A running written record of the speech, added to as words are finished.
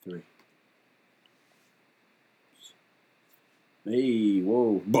Hey,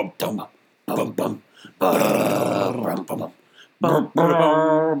 whoa. Bum, bum, bum, bum. There are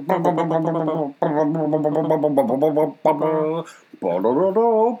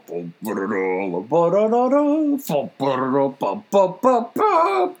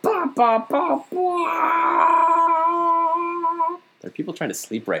people trying to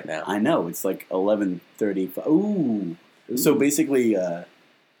sleep right now. I know, it's like 11:35. Ooh. So basically,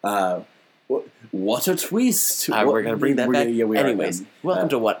 what a twist! We're going to bring that back. We Anyways, are. welcome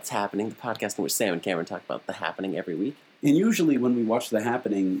to What's Happening, the podcast in which Sam and Cameron talk about the happening every week. And usually when we watch The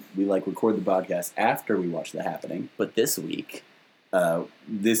Happening, we record the podcast after we watch The Happening. But this week, after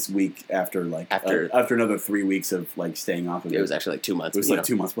another 3 weeks of staying off of it. It was actually 2 months. It was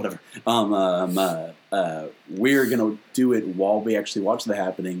 2 months, whatever. We're gonna do it while we actually watch The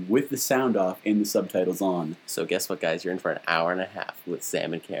Happening with the sound off and the subtitles on. So guess what, guys? You're in for an hour and a half with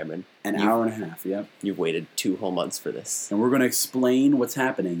Sam and Cameron. Hour and a half, yeah. You've waited 2 whole months for this. And we're gonna explain what's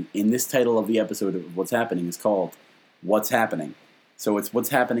happening. In this title of the episode of What's Happening is called What's Happening. So it's What's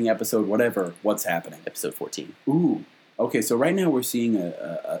Happening episode whatever, What's Happening. Episode 14. Ooh. Okay, so right now we're seeing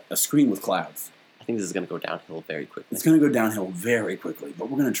a screen with clouds. I think this is going to go downhill very quickly. It's going to go downhill very quickly, but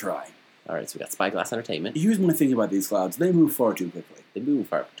we're going to try. All right, so we got Spyglass Entertainment. Here's what I think about these clouds. They move far too quickly. They move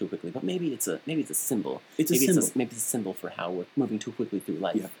far too quickly, but maybe it's a symbol. Maybe it's a symbol for how we're moving too quickly through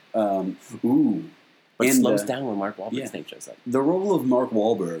life. Yeah. But it slows down when Mark Wahlberg's name shows up. The role of Mark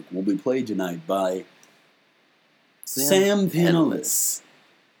Wahlberg will be played tonight by Sam Pineless.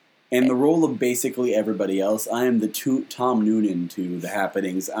 And the role of basically everybody else, I am the Tom Noonan to The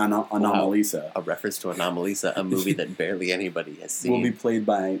Happening's Anomalisa. Wow. A reference to Anomalisa, a movie that barely anybody has seen. Will be played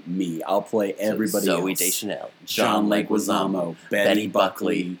by me. I'll play everybody else. Zoe Deschanel, John Leguizamo, Betty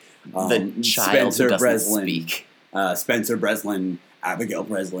Buckley, the child Spencer who doesn't Breslin, speak. Spencer Breslin, Abigail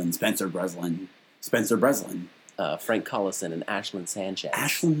Breslin, Spencer Breslin, Frank Collison and Ashlyn Sanchez.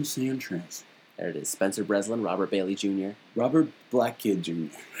 Ashlyn Sanchez. There it is. Spencer Breslin, Robert Bailey Jr. Robert Black Kid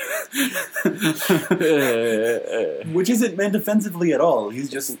Jr. Which isn't meant offensively at all. He's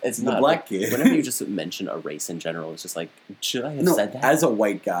just it's the not, black kid. Whenever you just mention a race in general, it's just like, should I have said that? As a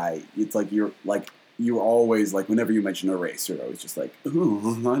white guy, it's you're always whenever you mention a race, you're always just like,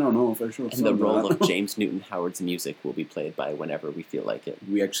 ooh, I don't know if I should have said that. And the role of James Newton Howard's music will be played by whenever we feel like it.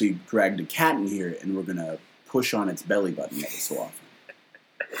 We actually dragged a cat in here, and we're gonna push on its belly button every so often.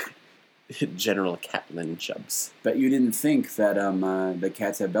 General Catlin Chubbs. Bet you didn't think that the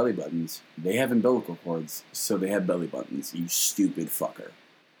cats have belly buttons. They have umbilical cords, so they have belly buttons. You stupid fucker.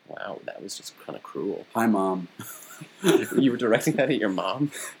 Wow, that was just kind of cruel. Hi, Mom. You were directing that at your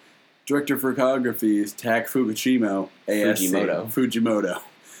mom? Director of photography is Tak Fujimoto. Fujimoto.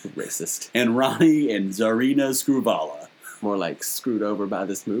 Racist. And Ronnie and Zarina Skruvala. More like screwed over by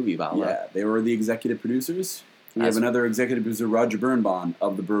this movie, Vala. Yeah, they were the executive producers. We have another executive producer, Roger Birnbaum,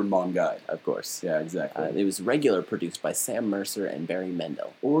 of the Birnbaum Guide. Of course. Yeah, exactly. It was regular produced by Sam Mercer and Barry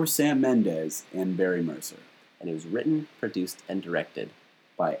Mendel. Or Sam Mendes and Barry Mercer. And it was written, produced, and directed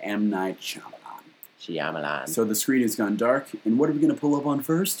by M. Night Shyamalan. So the screen has gone dark, and what are we going to pull up on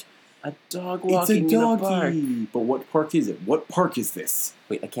first? A dog walking in a park. But what park is it? What park is this?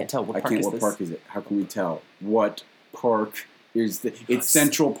 Wait, I can't tell. What park is it? How can we tell? What park is this? It's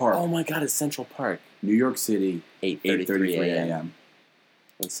Central Park. Oh my god, it's Central Park. New York City, 8:33 a.m.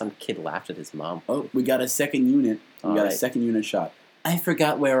 When some kid laughed at his mom. Oh, we got a second unit. A second unit shot. I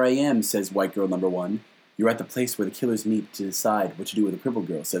forgot where I am, says white girl number 1. You're at the place where the killers meet to decide what to do with a crippled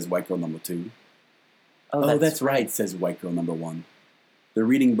girl, says white girl number 2. Oh, that's right, says white girl number 1. They're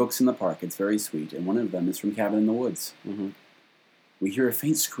reading books in the park. It's very sweet, and one of them is from Cabin in the Woods. Mm-hmm. We hear a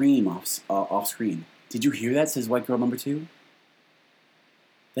faint scream off screen. Did you hear that, says white girl number 2.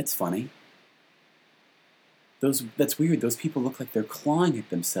 That's funny. That's weird. Those people look like they're clawing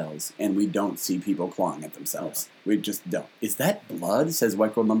at themselves, and we don't see people clawing at themselves. No. We just don't. Is that blood? Says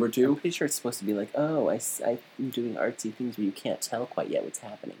white girl number 2. I'm pretty sure it's supposed to be like, oh, I'm doing artsy things where you can't tell quite yet what's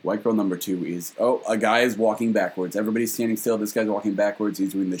happening. White girl number 2 is, a guy is walking backwards. Everybody's standing still. This guy's walking backwards.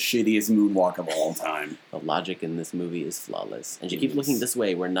 He's doing the shittiest moonwalk of all time. The logic in this movie is flawless. And you keep looking this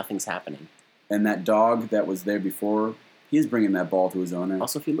way where nothing's happening. And that dog that was there before, he's bringing that ball to his owner.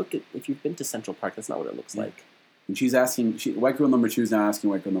 Also, if you've been to Central Park, that's not what it looks like. And she's asking, white girl number 2 is now asking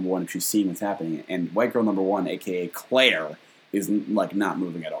white girl number 1 if she's seeing what's happening. And white girl number 1, a.k.a. Claire, is not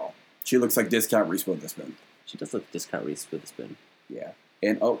moving at all. She looks like Discount Reese Witherspoon. She does look Discount Reese Witherspoon. Yeah.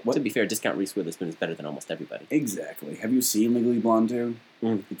 And to be fair, Discount Reese Witherspoon is better than almost everybody. Exactly. Have you seen Legally Blonde 2?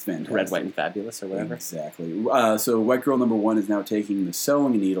 It's fantastic. Red, White, and Fabulous or whatever? Exactly. So white girl number 1 is now taking the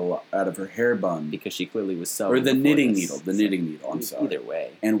sewing needle out of her hair bun. Because she clearly was sewing. Or the knitting needle. The knitting needle, I'm sorry. Either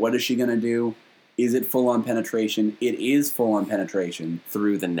way. And what is she going to do? Is it full-on penetration? It is full-on penetration.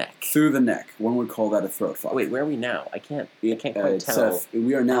 Through the neck. Through the neck. One would call that a throat fuck. Wait, where are we now? I can't quite tell.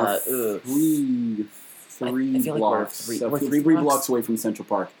 We are now three I feel blocks. Like we're three blocks away from Central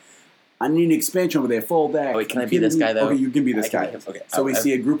Park. I need an expansion over there. Fall back. Oh, wait, can I be this guy, though? Okay, you can be this guy. Okay. So we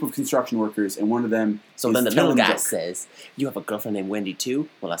see a group of construction workers, and one of them So then the little guy says, "You have a girlfriend named Wendy, too?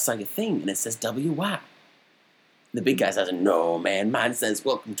 Well, I saw your thing, and it says W.Y." The big guy says, "No, man. Mine says,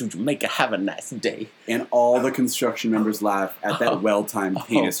 welcome to Jamaica. Have a nice day." And all the construction members laugh at that well-timed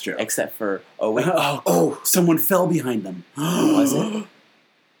penis joke. Except for, wait. Someone fell behind them. Who was it?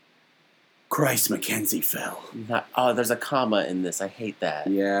 Christ McKenzie fell. There's a comma in this. I hate that.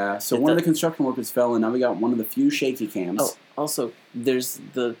 Yeah, so one of the construction workers fell, and now we got one of the few shaky cams. Oh, also, there's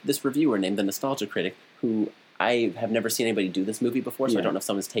this reviewer named The Nostalgia Critic, who I have never seen anybody do this movie before, so I don't know if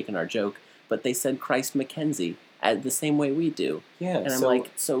someone's taken our joke, but they said Christ McKenzie the same way we do. Yeah, and I'm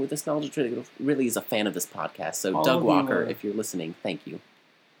like, so the Nostalgia Critic really is a fan of this podcast, so Doug Walker, if you're listening, thank you.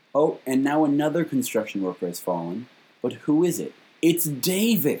 Oh, and now another construction worker has fallen, but who is it? It's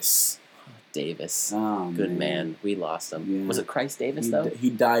Davis. Davis. Oh, good man. We lost him. Yeah. Was it Christ Davis, though? He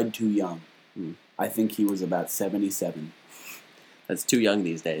died too young. I think he was about 77. That's too young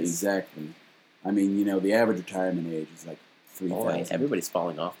these days. Exactly. I mean, the average retirement age is like 3,000. Boy, everybody's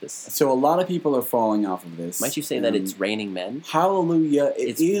falling off this. So a lot of people are falling off of this. Might you say that it's raining men? Hallelujah,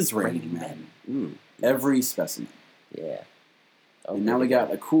 it is raining men. Every specimen. Yeah. And now we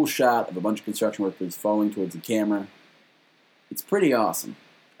got a cool shot of a bunch of construction workers falling towards the camera. It's pretty awesome.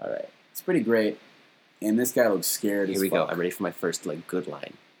 All right. It's pretty great. And this guy looks scared as fuck. Here we go. I'm ready for my first, good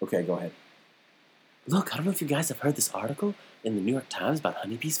line. Okay, go ahead. Look, I don't know if you guys have heard this article in the New York Times about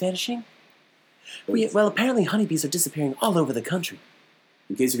honeybees vanishing. Well, apparently honeybees are disappearing all over the country.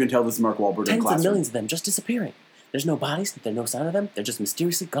 In case you can tell, this is Mark Wahlberg in Tens Classroom. of millions of them just disappearing. There's no bodies, there's no sign of them, they're just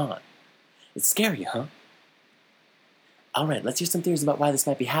mysteriously gone. It's scary, huh? All right, let's hear some theories about why this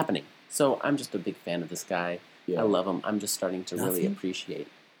might be happening. So, I'm just a big fan of this guy. Yeah. I love him. I'm just starting to really appreciate.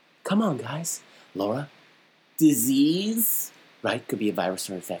 Come on, guys. Laura? Disease? Right, could be a virus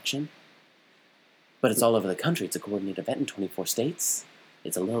or infection. But it's all over the country. It's a coordinated event in 24 states.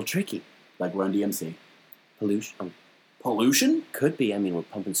 It's a little tricky. Like Run DMC. Pollution? Pollution? Could be. I mean, we're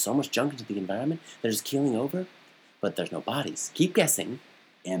pumping so much junk into the environment. They're just keeling over. But there's no bodies. Keep guessing.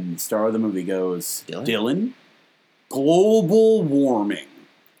 And the star of the movie goes... Dylan? Global warming.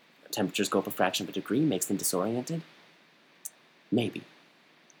 Temperatures go up a fraction of a degree, makes them disoriented? Maybe.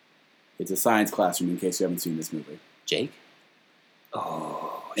 It's a science classroom in case you haven't seen this movie. Jake?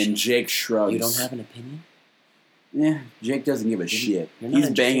 Oh. And Jake shrugs. You don't have an opinion? Yeah, Jake doesn't give a shit.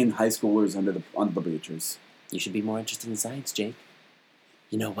 He's banging high schoolers under the bleachers. You should be more interested in science, Jake.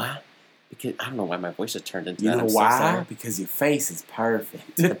 You know why? Because I don't know why my voice just turned into that. You know why? Because your face is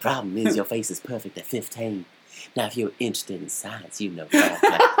perfect. The problem is your face is perfect at 15. Now, if you're interested in science, you know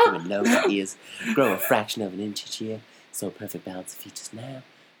that human nose is grow a fraction of an inch each year, so a perfect balance of features now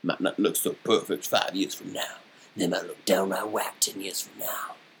might not look so perfect 5 years from now. They might look downright whack 10 years from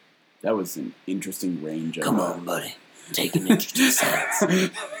now. That was an interesting range. Come on, buddy. Take an interest in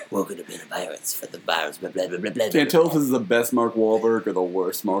science. Welcome to being a virus for the virus. Blah, blah, blah, blah, blah. Can't tell if this is the best Mark Wahlberg or the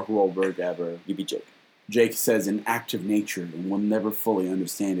worst Mark Wahlberg ever. You be Jake. Jake says an act of nature, and we'll never fully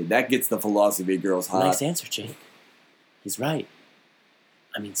understand it. That gets the philosophy girls hot. Nice answer, Jake. He's right.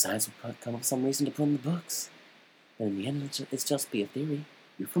 I mean, science will come up with some reason to put in the books. But in the end, it's just be a theory.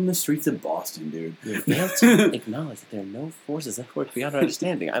 You're from the streets of Boston, dude. You fail to acknowledge that there are no forces that work beyond our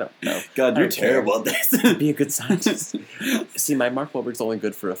understanding. I don't know. God, you're terrible at this. Be a good scientist. See, my Mark Wahlberg's only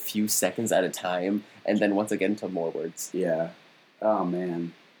good for a few seconds at a time, and then once again to more words. Yeah. Oh,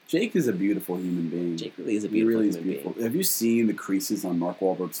 man. Jake is a beautiful human being. Jake really is a beautiful human being. Have you seen the creases on Mark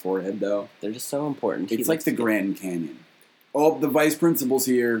Wahlberg's forehead, though? They're just so important. It's like the Grand Canyon. Oh, the vice principal's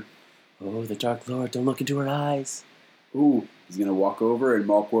here. Oh, the Dark Lord, don't look into her eyes. Ooh, he's going to walk over, and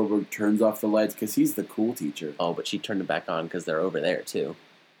Mark Wahlberg turns off the lights because he's the cool teacher. Oh, but she turned them back on because they're over there, too.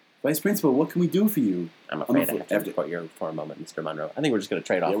 Vice principal, what can we do for you? I'm afraid I have to report you for a moment, Mr. Monroe. I think we're just going to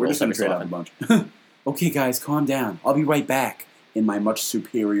trade off. Yeah, we're just going to trade off a bunch. Okay, guys, calm down. I'll be right back. In my much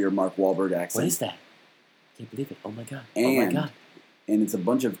superior Mark Wahlberg accent. What is that? I can't believe it. Oh, my God. Oh, my God. And it's a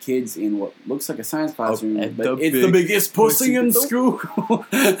bunch of kids in what looks like a science classroom, but it's the biggest pussy in school.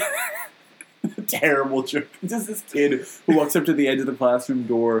 Terrible joke. Just this kid who walks up to the edge of the classroom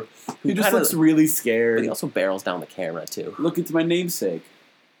door, who just looks really scared. But he also barrels down the camera, too. Look, it's my namesake.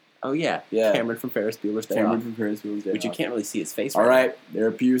 Oh, yeah. Cameron from Ferris Bueller's Day Off. From Ferris Bueller's Day Off. But you can't really see his face All right, there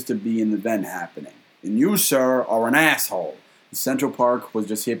appears to be an event happening. And you, sir, are an asshole. Central Park was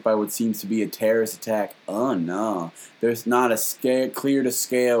just hit by what seems to be a terrorist attack. Oh no. There's not a scale clear to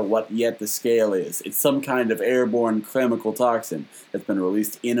scale what yet the scale is. It's some kind of airborne chemical toxin that's been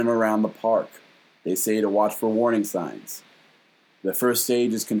released in and around the park. They say to watch for warning signs. The first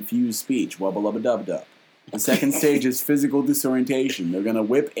stage is confused speech, wubba lubba dub dub. The second stage is physical disorientation. They're gonna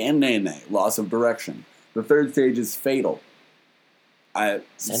whip and nay-nay, loss of direction. The third stage is fatal.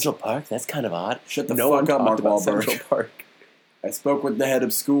 Central Park? That's kind of odd. Shut the fuck up, Mark Wahlberg. Central Park. I spoke with the head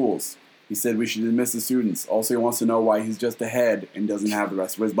of schools. He said we should dismiss the students. Also, he wants to know why he's just a head and doesn't have the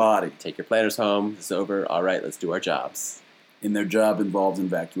rest of his body. Take your planners home. It's over. All right, let's do our jobs. And their job involves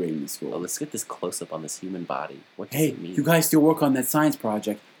evacuating the school. Well, let's get this close-up on this human body. What does it mean? You guys still work on that science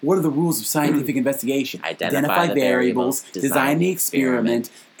project. What are the rules of scientific investigation? Identify the variables, design the experiment,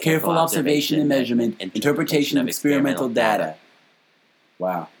 careful observation and measurement, interpretation of experimental data.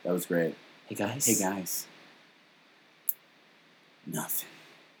 Wow, that was great. Hey, guys. Hey, guys. Nothing.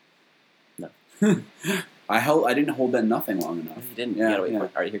 No. I didn't hold that nothing long enough. You didn't. Yeah, you gotta wait yeah. for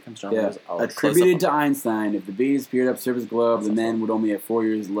it. All right, here comes John. Yeah. Attributed to Einstein, if the bees appeared up surface globe, the men would only have 4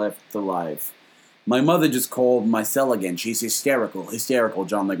 years left to life. My mother just called my cell again. She's hysterical,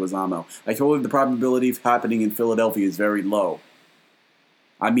 John Leguizamo. I told her the probability of happening in Philadelphia is very low.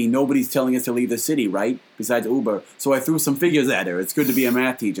 I mean, nobody's telling us to leave the city, right? Besides Uber. So I threw some figures at her. It's good to be a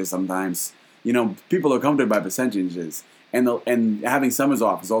math teacher sometimes. You know, people are comforted by percentages. And having summers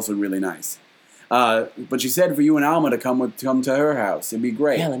off is also really nice. But she said for you and Alma to come to her house. It'd be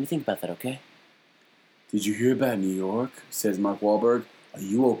great. Yeah, let me think about that, okay? Did you hear about New York? Says Mark Wahlberg. Are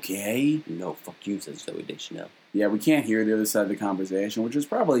you okay? No, fuck you, says Zoe Deschanel. Yeah, we can't hear the other side of the conversation, which is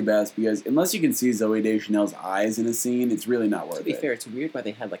probably best because unless you can see Zoe Deschanel's eyes in a scene, it's really not worth it. To be fair, it's weird why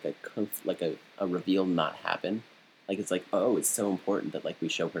they had like a reveal not happen. Like it's like, oh, it's so important that like we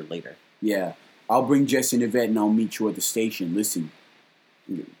show her later. Yeah. I'll bring Jess and Yvette and I'll meet you at the station. Listen,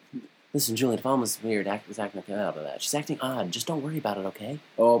 Julian, if Alma's weird, was acting out of that. She's acting odd. Just don't worry about it, okay?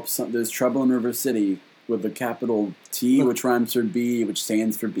 Oh, there's trouble in River City with a capital T, which rhymes for B, which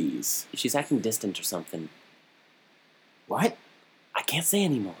stands for bees. She's acting distant or something. What? I can't say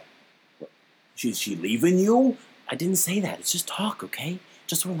anymore. Is she leaving you? I didn't say that. It's just talk, okay?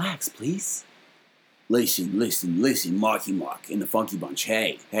 Just relax, please. Listen, Marky Mark in the Funky Bunch.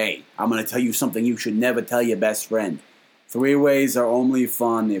 Hey, I'm gonna tell you something you should never tell your best friend. Three-ways are only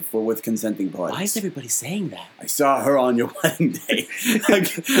fun if we're with consenting parties. Why is everybody saying that? I saw her on your wedding day.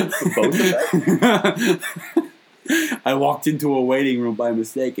 Both of them? I walked into a waiting room by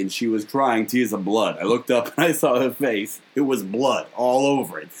mistake and she was crying tears of blood. I looked up and I saw her face. It was blood all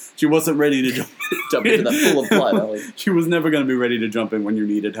over it. She wasn't ready to jump into the pool of blood. She was never going to be ready to jump in when you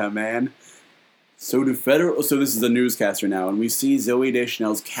needed her, man. So this is a newscaster now, and we see Zoe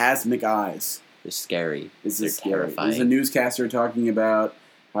Deschanel's cosmic eyes. They're scary. They're scary. Terrifying. There's a newscaster talking about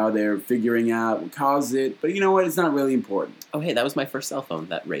how they're figuring out what caused it, but you know what? It's not really important. Oh, hey, that was my first cell phone,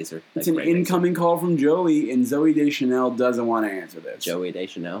 that Razor. It's an incoming call from Joey, and Zoe Deschanel doesn't want to answer this. Zoe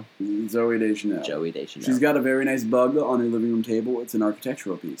Deschanel. She's got a very nice bug on her living room table. It's an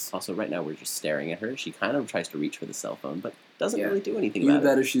architectural piece. Also, right now we're just staring at her. She kind of tries to reach for the cell phone, but doesn't really do anything about it. Either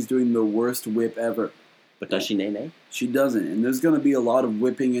that or she's doing the worst whip ever. But does she nay-nay? She doesn't, and there's going to be a lot of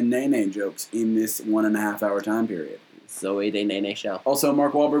whipping and nay-nay jokes in this 1.5 hour time period. Zoe de nay-nay shall. Also,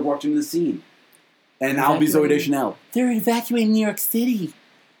 Mark Wahlberg walked into the scene. And I'll be Zoe Deschanel. They're evacuating New York City.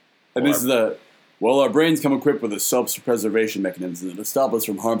 And this is our brains come equipped with a self-preservation mechanism to stop us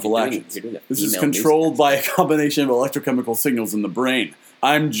from harmful actions. This is controlled by a combination of electrochemical signals in the brain.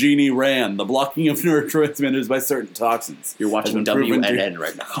 I'm Jeannie Rand, the blocking of neurotransmitters by certain toxins. You're watching WNN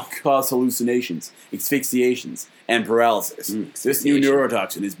right now. Cause hallucinations, asphyxiations, and paralysis. This new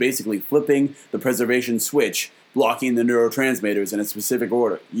neurotoxin is basically flipping the preservation switch, blocking the neurotransmitters in a specific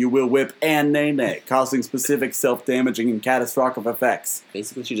order. You will whip and nay-nay, causing specific self-damaging and catastrophic effects.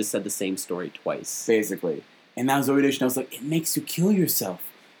 Basically, she just said the same story twice. Basically. And now Zoe Deschanel's like, it makes you kill yourself.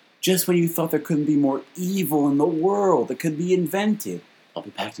 Just when you thought there couldn't be more evil in the world that could be invented. I'll be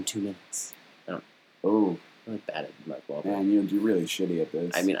back in 2 minutes. Oh. I'm really bad at Mark Wahlberg. Man, you're really shitty at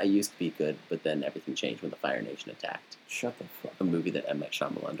this. I mean, I used to be good, but then everything changed when the Fire Nation attacked. Shut the fuck up. A movie that M. Night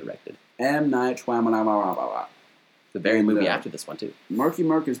Shyamalan directed. M. Night Shyamalan. The very movie after this one, too. Marky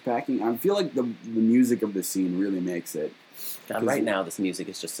Mark is packing. I feel like the music of the scene really makes it. God, right now, this music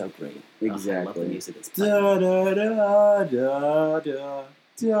is just so great. Exactly. I love the music that's playing. Da, da, da, da, da.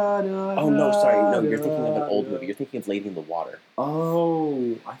 Oh, no, sorry. No, you're thinking of an old movie. You're thinking of Lady in the Water.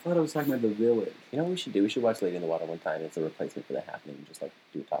 Oh, I thought I was talking about The Village. You know what we should do? We should watch Lady in the Water one time. It's a replacement for The Happening. And just,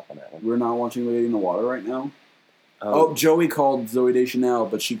 do a talk on that one. We're not watching Lady in the Water right now? Oh, Joey called Zoe Deschanel,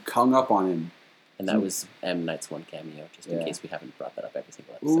 but she hung up on him. And that was M. Night's one cameo, just in case we haven't brought that up every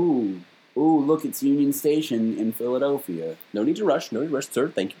single episode. Ooh, look, it's Union Station in Philadelphia. No need to rush, sir.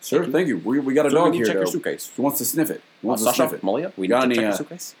 Thank you. Sir, thank you. We got a dog here, check though. your suitcase. He wants to sniff it. Sasha, Malia, we got need to any, check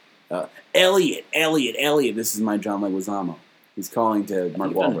your suitcase. Elliot. This is my John Leguizamo. He's calling to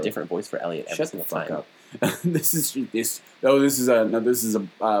Mark You've done a Wahlberg. different voice for Elliot every single time. Up. This is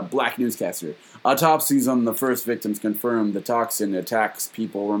a black newscaster. Autopsies on the first victims confirm the toxin attacks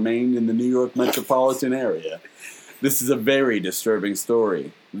people remained in the New York metropolitan area. This is a very disturbing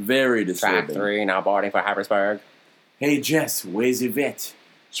story. Very disturbing. Track 3 now boarding for Harrisburg. Hey Jess, where's Yvette?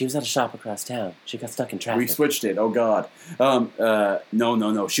 She was at a shop across town. She got stuck in traffic. We switched it. Oh God.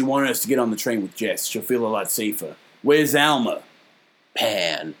 No. She wanted us to get on the train with Jess. She'll feel a lot safer. Where's Alma?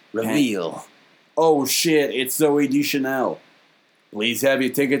 Pan. Reveal. Oh shit, it's Zoe Deschanel. Please have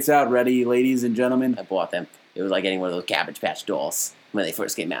your tickets out ready, ladies and gentlemen. I bought them. It was like getting one of those Cabbage Patch dolls when they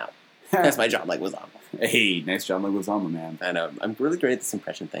first came out. That's my John Leguizamo. Hey, nice John Leguizamo, man. I know. I'm really great at this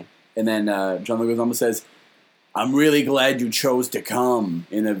impression thing. And then John Leguizamo says, I'm really glad you chose to come,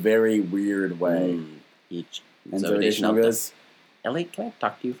 in a very weird way. And Zoe Deschanel goes, Elliot, can I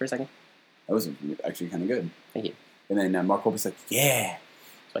talk to you for a second? That was actually kind of good. Thank you. And then Mark Wahlberg's like, yeah.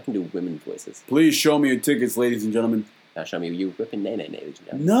 So I can do women voices. Please show me your tickets, ladies and gentlemen. Now show me you whipping nay, ladies and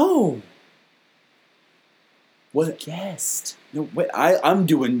gentlemen. No. What? Guest. No, wait, I'm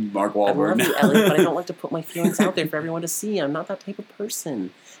doing Mark Wahlberg I love now. you, Elliot, but I don't like to put my feelings out there for everyone to see. I'm not that type of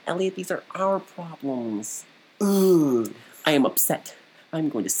person. Elliot, these are our problems. Ugh. I am upset. I'm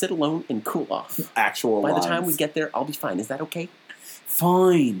going to sit alone and cool off. Actual By lines. the time we get there, I'll be fine. Is that okay?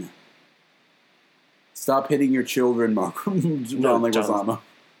 Fine. Stop hitting your children, Mark. John Leguizamo.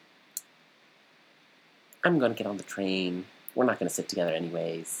 I'm going to get on the train. We're not going to sit together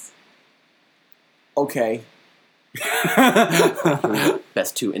anyways. Okay.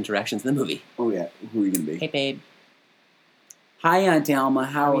 Best 2 interactions in the movie. Oh, yeah. Who are you going to be? Hey, babe. Hi, Aunt Alma.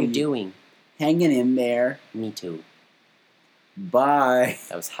 How are you doing? Hanging in there. Me too. Bye.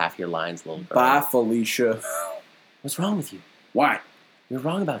 That was half your lines, little girl. Bye, Felicia. What's wrong with you? What? You're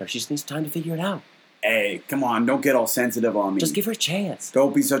wrong about her. She just needs time to figure it out. Hey, come on. Don't get all sensitive on me. Just give her a chance.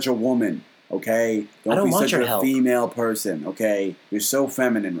 Don't be such a woman, okay? Don't be such a female person, okay? You're so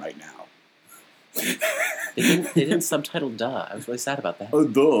feminine right now. They didn't subtitle duh. I was really sad about that.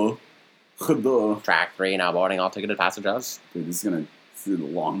 Duh. Track 3 now boarding all ticketed passengers. Dude, this is a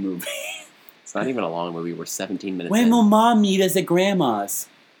long movie. It's not even a long movie. We're 17 minutes When in. will Mom meet us at Grandma's?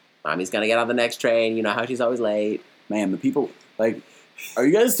 Mommy's gonna get on the next train. You know how she's always late. Man, the people, like, are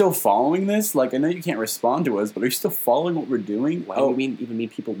you guys still following this? Like, I know you can't respond to us, but are you still following what we're doing? Why do you even mean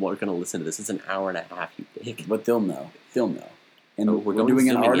people are gonna listen to this? It's an hour and a half, you dick. But they'll know. And we're doing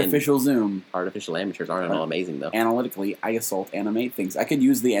an artificial zoom. Artificial amateurs aren't all amazing, though. Analytically, I assault animate things. I could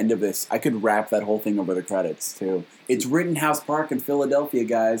use the end of this. I could wrap that whole thing over the credits, too. It's Rittenhouse Park in Philadelphia,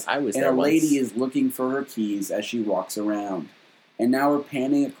 guys. I was and there a lady once. is looking for her keys as she walks around. And now we're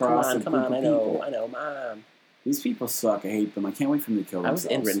panning across a group of people. I know, Mom. These people suck. I hate them. I can't wait for them to kill themselves. I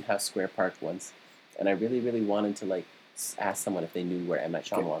was in Rittenhouse Square Park once, and I really, really wanted to, like, ask someone if they knew where M. Night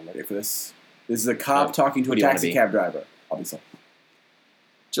Shyamalan lived. Ready for this? This is a cop talking to a taxi cab driver. I'll be so.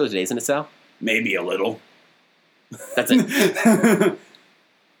 Chili today's in it, Sal? Maybe a little. That's it.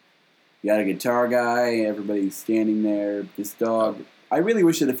 You got a guitar guy. Everybody's standing there. This dog. I really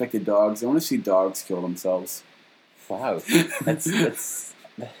wish it affected dogs. I want to see dogs kill themselves. Wow. That's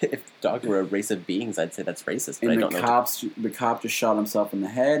if dogs were a race of beings, I'd say that's racist. But And I don't know. The cop just shot himself in the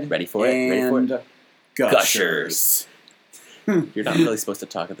head. Ready for it? And gushers. You're not really supposed to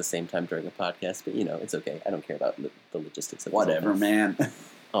talk at the same time during a podcast, but, you know, it's okay. I don't care about the logistics of Whatever, man.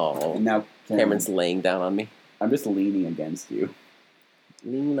 Oh, And now Cameron's laying down on me. I'm just leaning against you.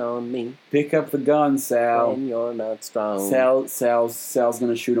 Lean on me. Pick up the gun, Sal. When you're not strong. Sal's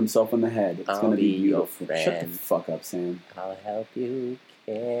gonna shoot himself in the head. It's I'll gonna be be your beautiful. friend. Shut the fuck up, Sam. I'll help you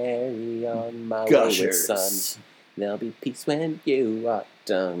carry on my wayward son. There'll be peace when you are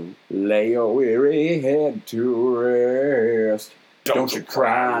done. Lay your weary head to rest. Don't you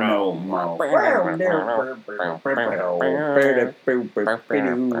cry no more.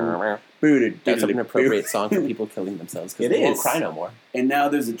 That's an appropriate song for people killing themselves because they won't cry no more. And now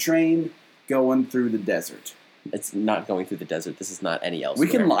there's a train going through the desert. It's not going through the desert. This is not any else. We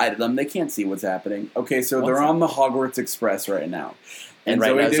can lie to them. They can't see what's happening. Okay, so they're on the Hogwarts Express right now. And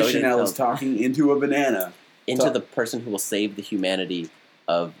right Zoe now, Deschanel is talking into a banana. Into the person who will save the humanity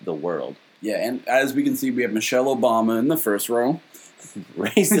of the world. Yeah, and as we can see, we have Michelle Obama in the first row.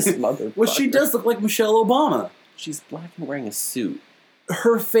 Racist motherfucker. Well, she does look like Michelle Obama. She's black and wearing a suit.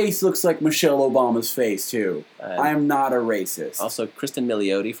 Her face looks like Michelle Obama's face, too. I'm not a racist. Also, Kristen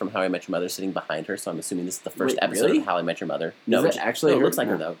Milioti from How I Met Your Mother sitting behind her, so I'm assuming this is the first episode really? of How I Met Your Mother. No, it actually looks like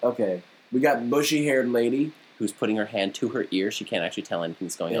her, though. Okay. We got bushy-haired lady. Who's putting her hand to her ear. She can't actually tell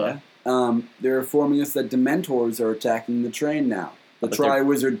anything's going on. They're informing us that Dementors are attacking the train now. The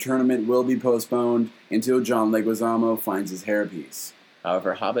Tri-Wizard tournament will be postponed until John Leguizamo finds his hairpiece.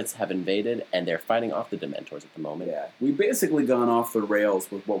 However, hobbits have invaded, and they're fighting off the Dementors at the moment. Yeah, we've basically gone off the rails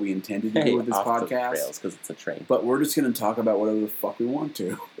with what we intended to do with this podcast. The rails, because it's a train. But we're just going to talk about whatever the fuck we want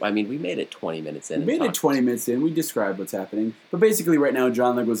to. I mean, we made it 20 minutes in. We made it 20 minutes in. We described what's happening. But basically, right now,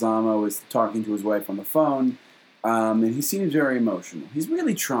 John Leguizamo is talking to his wife on the phone, and he seems very emotional. He's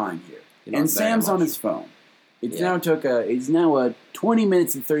really trying here. And Sam's on his phone. It's now 20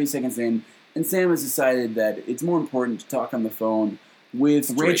 minutes and 30 seconds in, and Sam has decided that it's more important to talk on the phone with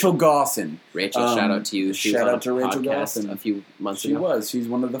Rachel Gosson. Rachel, shout out to you. Shout out to Rachel Gosson. A few months ago. She was. She's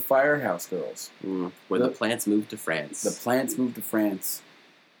one of the Firehouse Girls. Where the plants moved to France. The plants moved to France.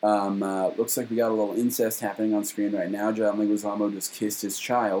 Looks like we got a little incest happening on screen right now. John Leguizamo just kissed his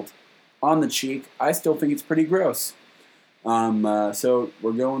child on the cheek. I still think it's pretty gross. So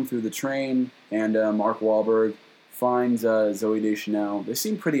we're going through the train, and Mark Wahlberg finds Zooey Deschanel. They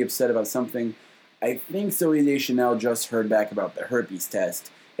seem pretty upset about something. I think Zooey Deschanel just heard back about the herpes test,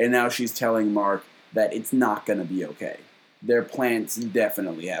 and now she's telling Mark that it's not going to be okay. Their plants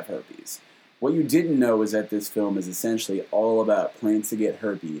definitely have herpes. What you didn't know is that this film is essentially all about plants that get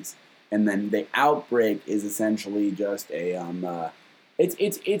herpes, and then the outbreak is essentially just a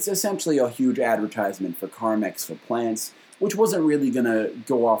it's essentially a huge advertisement for Carmex for plants, which wasn't really going to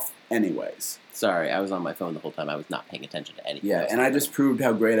go off anyways. Sorry, I was on my phone the whole time. I was not paying attention to anything. Yeah, and I just proved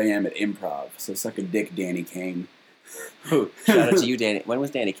how great I am at improv. So suck a dick, Danny Kane. Shout out to you, Danny. When was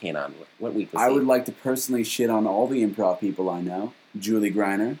Danny Kane on? What week was he? I would like to personally shit on all the improv people I know. Julie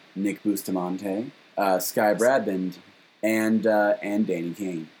Griner, Nick Bustamante, Sky Bradband, and Danny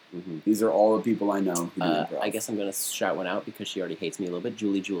Kane. Mm-hmm. These are all the people I know who do improv. I guess I'm going to shout one out because she already hates me a little bit.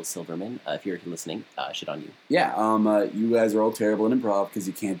 Julie Jewel Silverman, if you're listening, shit on you. Yeah, you guys are all terrible at improv because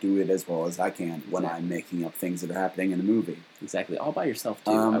you can't do it as well as I can when I'm making up things that are happening in a movie. Exactly, all by yourself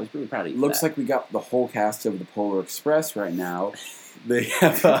too. I was really proud of you. Looks like we got the whole cast of the Polar Express right now. They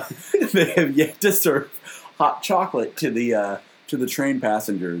have yet to serve hot chocolate to the train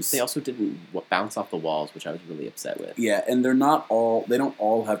passengers. They also didn't bounce off the walls, which I was really upset with. Yeah, and they don't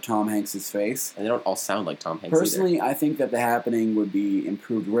all have Tom Hanks' face. And they don't all sound like Tom Hanks Personally, either. I think that the happening would be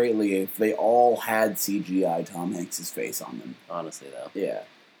improved greatly if they all had CGI Tom Hanks' face on them. Honestly, though. Yeah.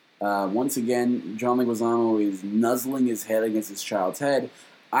 Once again, John Leguizamo is nuzzling his head against his child's head.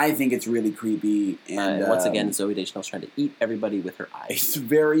 I think it's really creepy. And once again, Zooey Deschanel's trying to eat everybody with her eyes. It's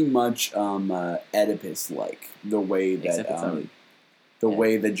very much Oedipus-like, the way that...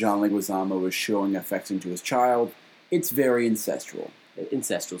 way that John Leguizamo is showing affection to his child. It's very ancestral.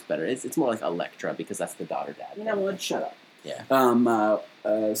 Incestual's better. It's more like Electra because that's the daughter dad. You know what? Shut up. Yeah.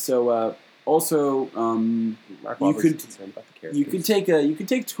 Also, Mark Wahlberg's concerned about the characters. You could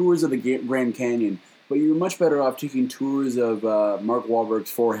take tours of the Grand Canyon, but you're much better off taking tours of Mark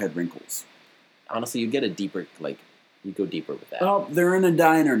Wahlberg's forehead wrinkles. Honestly, you get a deeper you go deeper with that. Oh, they're in a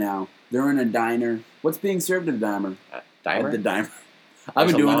diner now. They're in a diner. What's being served at a diner? Diner? The diner. I've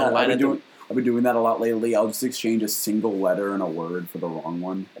been doing that. I've been doing that a lot lately. I'll just exchange a single letter and a word for the wrong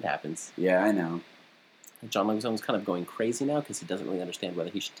one. It happens. Yeah, I know. John Leguizamo's kind of going crazy now because he doesn't really understand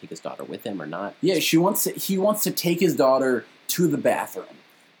whether he should take his daughter with him or not. Yeah, he wants to take his daughter to the bathroom.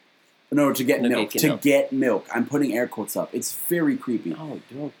 No, to get milk. Get milk. I'm putting air quotes up. It's very creepy. Oh,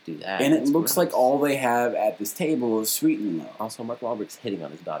 don't do that. And it looks like all they have at this table is sweet and low. Also, Mark Wahlberg's hitting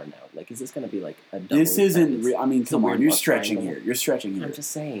on his daughter now. Like, is this going to be like a double? This isn't... I mean, come on. You're stretching here. You're stretching here. I'm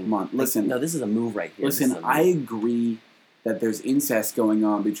just saying. Come on, listen. No, this is a move right here. Listen, I agree that there's incest going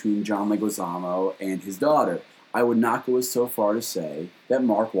on between John Leguizamo and his daughter. I would not go so far to say that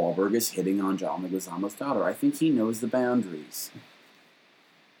Mark Wahlberg is hitting on John Leguizamo's daughter. I think he knows the boundaries.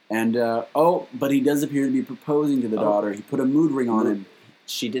 And, but he does appear to be proposing to the daughter. He put a mood ring on him.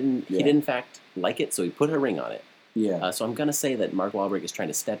 He didn't, in fact, like it, so he put a ring on it. Yeah. So I'm going to say that Mark Wahlberg is trying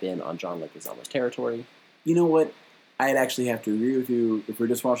to step in on John Leguizamo's territory. You know what? I'd actually have to agree with you. If we're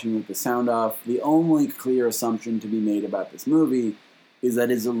just watching with the sound off, the only clear assumption to be made about this movie is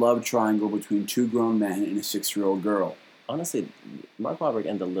that it's a love triangle between two grown men and a 6-year-old girl. Honestly, Mark Wahlberg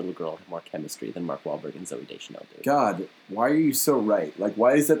and the little girl have more chemistry than Mark Wahlberg and Zooey Deschanel do. God, why are you so right? Like,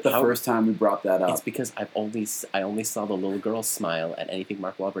 why is that the first time we brought that up? It's because I only saw the little girl smile at anything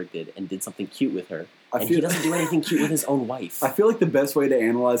Mark Wahlberg did and did something cute with her. And he doesn't do anything cute with his own wife. I feel like the best way to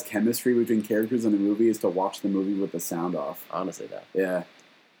analyze chemistry between characters in a movie is to watch the movie with the sound off. Honestly, though. Yeah.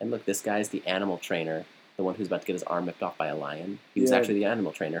 And look, this guy's the animal trainer, the one who's about to get his arm ripped off by a lion. He was actually the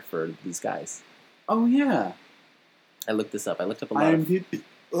animal trainer for these guys. Oh, yeah. I looked this up. I looked up a lot of...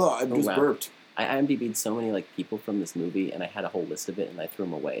 I just burped. I IMDb'd so many people from this movie, and I had a whole list of it, and I threw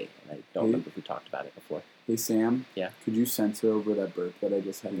them away. And I don't remember if we talked about it before. Hey, Sam? Yeah? Could you censor over that burp that I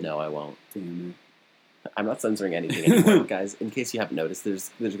just had? No, I won't. Damn it. I'm not censoring anything anymore, guys. In case you haven't noticed,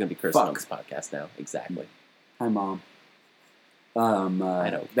 there's going to be cursing on this podcast now. Exactly. Hi, Mom. I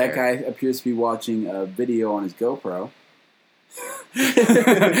don't That guy appears to be watching a video on his GoPro.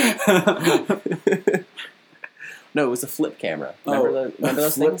 No, it was a flip camera. Remember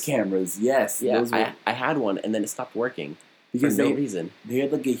those flip things? cameras, yes. Yeah, I had one, and then it stopped working because for no reason. They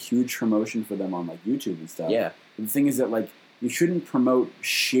had like a huge promotion for them on like YouTube and stuff. Yeah. But the thing is that like you shouldn't promote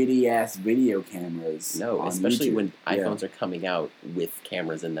shitty ass video cameras. No, especially when iPhones are coming out with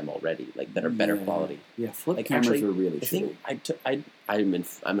cameras in them already, like that are better quality. Yeah, flip cameras are really shitty. I'm in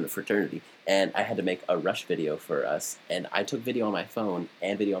a fraternity, and I had to make a Rush video for us, and I took video on my phone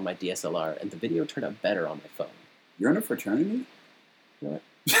and video on my DSLR, and the video turned out better on my phone. You're in a fraternity? You know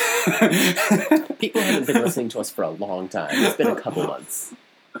what? People haven't been listening to us for a long time. It's been a couple months.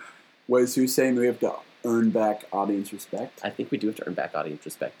 Wait, so you're saying we have to earn back audience respect? I think we do have to earn back audience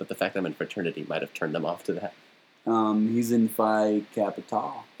respect, but the fact that I'm in fraternity might have turned them off to that. He's in Phi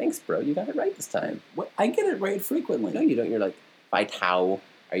Kappa. Thanks, bro. You got it right this time. What? I get it right frequently. No, you don't. You're like, Phi Tau.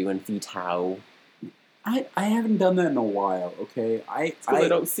 Are you in Phi Tau? I haven't done that in a while, okay? I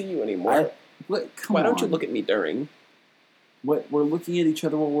don't see you anymore. Why don't you look at me during? We're looking at each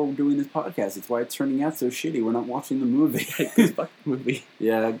other while we're doing this podcast. It's why it's turning out so shitty. We're not watching the movie. Fuck the movie.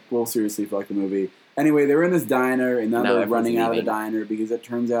 Yeah, well, seriously, fuck the movie. Anyway, they're in this diner, and now they're running out of the diner because it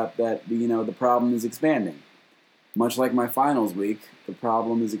turns out that, the problem is expanding. Much like my finals week, the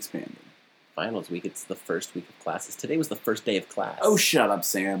problem is expanding. Finals week? It's the first week of classes. Today was the first day of class. Oh, shut up,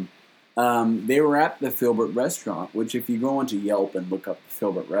 Sam. They were at the Filbert restaurant, which if you go onto Yelp and look up the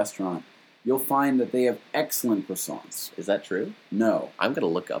Filbert restaurant, you'll find that they have excellent croissants. Is that true? No. I'm going to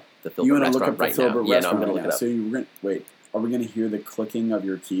look up the Filbert restaurant right now. Yeah, no, I'm going to look it up. So wait, are we going to hear the clicking of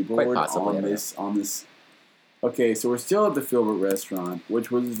your keyboard on this? Okay, so we're still at the Filbert restaurant,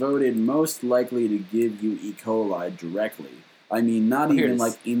 which was voted most likely to give you E. coli directly. I mean, not even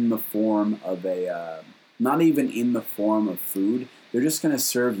in the form of food. They're just going to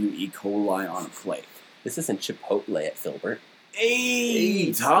serve you E. coli on a plate. This isn't Chipotle at Filbert.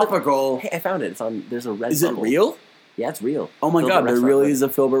 Hey, topical. Hey, I found it. It's on. There's a red. Is it real? Yeah, it's real. Oh my God, there really is a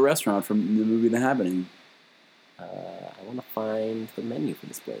Filbert restaurant from the movie The Happening. I want to find the menu for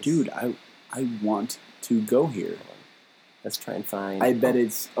this place, dude. I want to go here. Let's try and find. I bet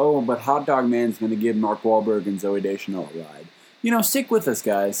it's. Oh, but Hot Dog Man's going to give Mark Wahlberg and Zooey Deschanel a ride. Stick with us,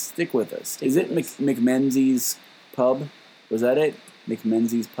 guys. Stick with us. Is it McMenzie's Pub? Was that it?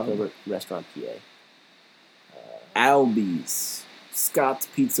 McMenzie's Pub? Filbert Restaurant, PA. Albies, Scott's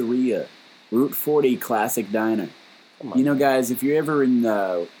Pizzeria, Route 40 Classic Diner. Guys, if you're ever in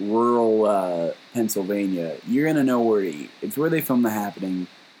rural Pennsylvania, you're going to know where to eat. It's where they film The Happening,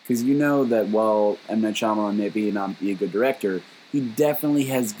 because you know that while M. Night Shyamalan may not be a good director, he definitely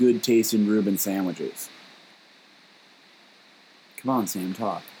has good taste in Reuben sandwiches. Come on, Sam,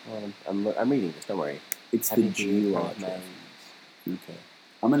 talk. I'm reading this, don't worry. It's the G-Lodge. Okay.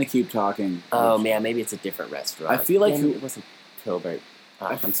 I'm going to keep talking. Oh, man, maybe it's a different restaurant. I feel like... it wasn't Filbert.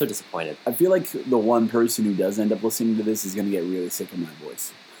 I'm so disappointed. I feel like the one person who does end up listening to this is going to get really sick of my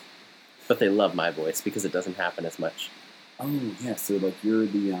voice. But they love my voice because it doesn't happen as much. Oh, yeah, so, you're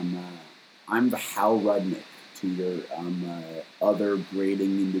the, I'm the Hal Rudnick to your, other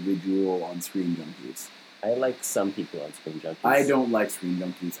grading individual on Screen Junkies. I like some people on Screen Junkies. I don't like Screen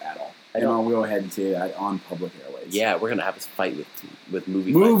Junkies at all. I'll go ahead and say that on public airways. Yeah, we're going to have this fight with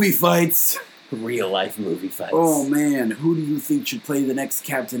movie fights. Real life movie fights. Oh, man. Who do you think should play the next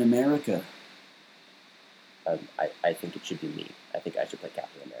Captain America? I think it should be me. I think I should play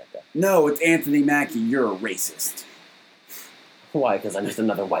Captain America. No, it's Anthony Mackie. You're a racist. Why? Because I'm just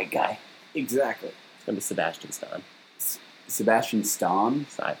another white guy. Exactly. It's going to be Sebastian Stan. Sebastian Stan?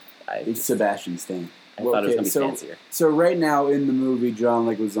 It's Sebastian Stan. I thought it was going to be fancier. So right now in the movie, John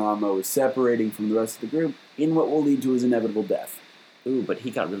Leguizamo is separating from the rest of the group in what will lead to his inevitable death. Ooh, but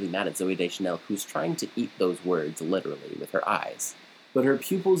he got really mad at Zooey Deschanel, who's trying to eat those words literally with her eyes. But her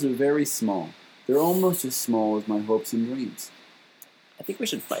pupils are very small. They're almost as small as my hopes and dreams. I think we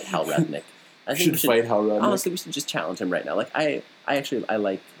should fight Hal Rudnick. I think should we should fight Hal Rudnick. Honestly, we should just challenge him right now. Like I like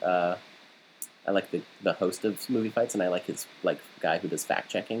the host of movie fights, and I like his like guy who does fact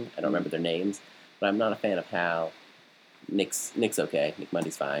checking. I don't remember their names, but I'm not a fan of Hal. Nick's okay. Nick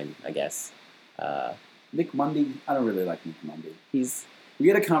Mundy's fine, I guess. Nick Mundy, I don't really like Nick Mundy. We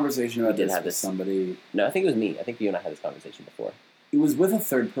had a conversation about this with somebody. No, I think it was me. I think you and I had this conversation before. It was with a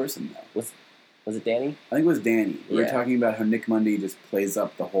third person, though. Was it Danny? I think it was Danny. We were Yeah. talking about how Nick Mundy just plays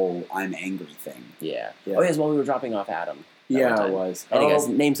up the whole "I'm angry" thing. Yeah. Yeah. Oh, yes. While we were dropping off Adam. that one Yeah, it time. was. And guys,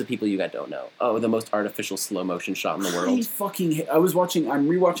 names of people you guys don't know. Oh, the most artificial slow motion shot in the world. I'm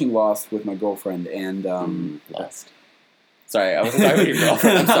rewatching Lost with my girlfriend, and Lost. Sorry, I wasn't talking about your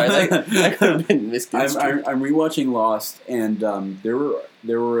girlfriend. I'm sorry, that could have been misconstrued. I'm rewatching Lost, and there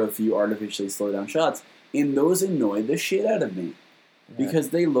were a few artificially slowed down shots, and those annoyed the shit out of me because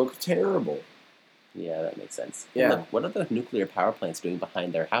they look terrible. Yeah, that makes sense. Yeah. Look, what are the nuclear power plants doing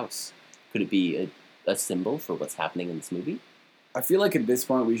behind their house? Could it be a symbol for what's happening in this movie? I feel like at this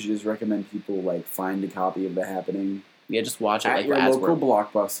point we should just recommend people like find a copy of The Happening. Yeah, just watch it at like your as local we're...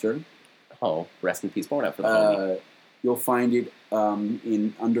 Blockbuster. Oh, rest in peace, born out for the homie. You'll find it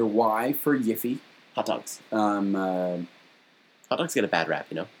in under Y for Yiffy. Hot dogs. Hot Hot dogs get a bad rap,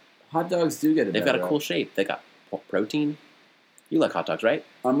 you know? dogs do get a They've bad got a rap. cool shape. They got protein. You like hot dogs, right?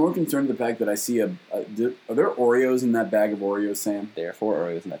 I'm more concerned with the fact that I see are there Oreos in that bag of Oreos, Sam? There are 4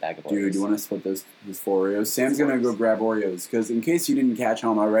 Oreos in that bag of Oreos. Dude, you want to split those 4 Oreos? Sam's going to go grab Oreos, because in case you didn't catch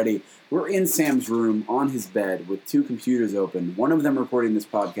on already, we're in Sam's room on his bed with 2 computers open, one of them recording this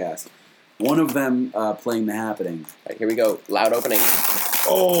podcast, one of them playing The Happening. All right, here we go. Loud opening.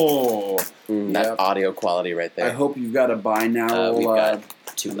 Oh! That audio quality right there. I hope you've got a buy now. We've got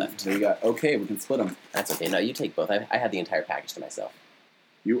 2 left. We got, okay, we can split them. That's okay. No, you take both. I had the entire package to myself.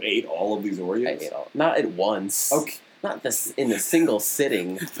 You ate all of these Oreos? I ate all. Not at once. Okay. Not this in a single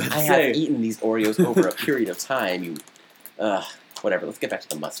sitting. I say. have eaten these Oreos over a period of time. Whatever. Let's get back to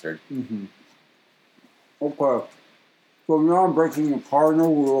the mustard. Mm-hmm. Okay. So now I'm breaking the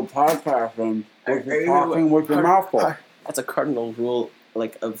cardinal rule of podcasting, which is talking with your mouth full. That's a cardinal rule,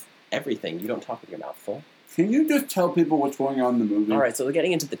 like, of everything. You don't talk with your mouth full. Can you just tell people what's going on in the movie? All right, so we're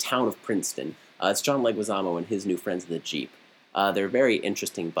getting into the town of Princeton. It's John Leguizamo and his new friends in the Jeep. They're a very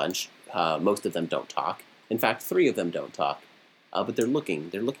interesting bunch. Most of them don't talk. In fact, 3 of them don't talk. But they're looking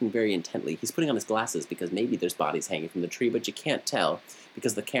very intently. He's putting on his glasses because maybe there's bodies hanging from the tree, but you can't tell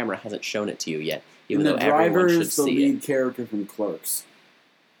because the camera hasn't shown it to you yet, even though everyone should is the see lead it. character from Clerks.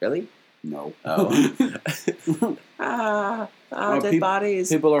 Really? No. Oh. Dead bodies.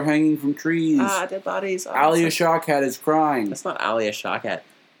 People are hanging from trees. Dead bodies. Alia Shawkat is crying. That's not Alia Shawkat.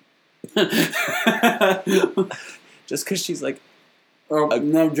 Just because she's like...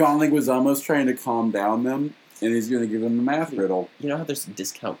 No, John Leguizamo's trying to calm down them, and he's going to give them the math riddle. You know how there's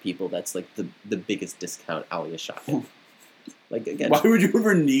discount people? That's like the biggest discount Alia Shawkat. Like, again... Why would you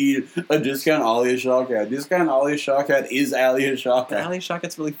ever need a discount Alia Shawkat? Discount Alia Shawkat is Alia Shawkat. Alia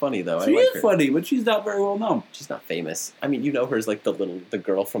Shawkat's really funny, though. She I like is her. funny, but she's not very well known. She's not famous. I mean, you know her as like the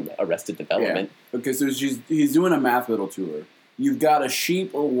girl from Arrested Development. Yeah. Okay, so he's doing a math riddle to her. You've got a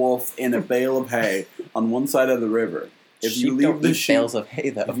sheep, a wolf, and a bale of hay on one side of the river. If Sheep you leave don't the eat sheep, bales of hay,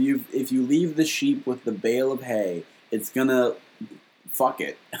 though. if you leave the sheep with the bale of hay, it's gonna fuck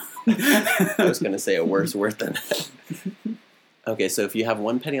it. I was going to say a worse word than that. Okay, so if you have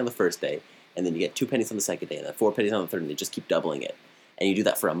 1 penny on the first day, and then you get 2 pennies on the second day, and then 4 pennies on the third, and you just keep doubling it, and you do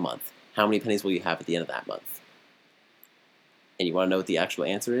that for a month, how many pennies will you have at the end of that month? And you want to know what the actual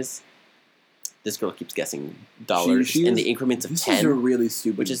answer is? This girl keeps guessing dollars in the increments of this 10, is a really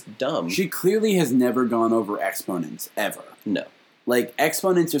stupid, which is dumb. She clearly has never gone over exponents ever. No. Like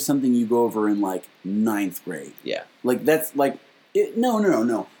exponents are something you go over in like 9th grade. Yeah. Like that's like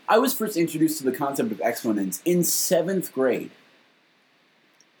no. I was first introduced to the concept of exponents in 7th grade.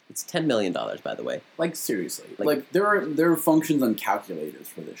 It's $10 million, by the way. Like seriously, like there are functions on calculators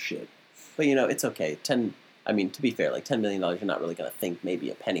for this shit. But you know, it's okay. I mean, to be fair, like $10 million, you're not really going to think maybe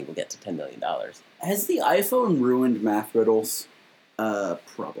a penny will get to $10 million. Has the iPhone ruined math riddles?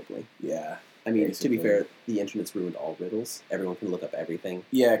 Probably. Yeah. I mean, basically. to be fair, the internet's ruined all riddles. Everyone can look up everything.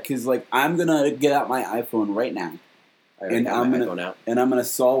 Yeah, because like I'm gonna get out my iPhone right now, I'm gonna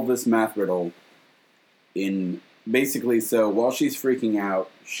solve this math riddle. In basically, so while she's freaking out,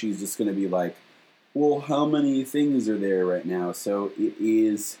 she's just gonna be like, "Well, how many things are there right now?" So it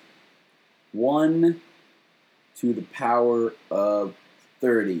is 1 to the power of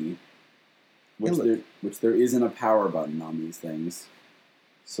 30, which there isn't a power button on these things.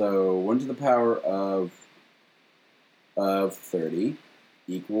 So 1 to the power of 30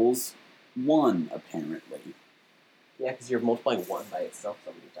 equals 1, apparently. Yeah, because you're multiplying 1 by itself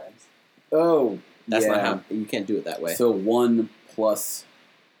so many times. Oh, That's yeah. not how... You can't do it that way. So 1 plus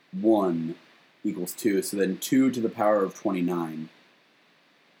 1 equals 2. So then 2 to the power of 29,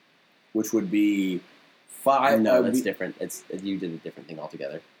 which would be 5. No, that's different. You did a different thing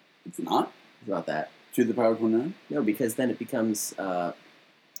altogether. It's not? It's not that. 2 to the power of 29? No, because then it becomes...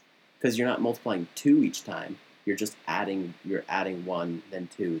 Because you're not multiplying 2 each time. You're just adding... You're adding 1, then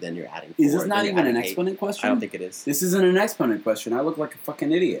 2, then you're adding 4. Is this not even an exponent question? I don't think it is. This isn't an exponent question. I look like a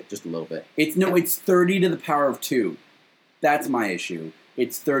fucking idiot. Just a little bit. It's 30 to the power of 2. That's my issue.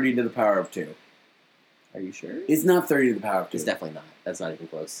 It's 30 to the power of 2. Are you sure? It's not 30 to the power of 2. It's definitely not. That's not even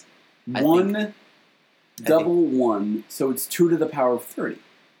close. 1 double 1, so it's 2 to the power of 30.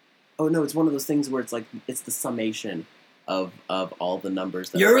 Oh, no, it's one of those things where it's like, it's the summation of all the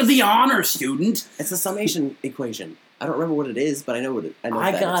numbers. You're the honor student! It's the summation equation. I don't remember what it is, but I know what it is.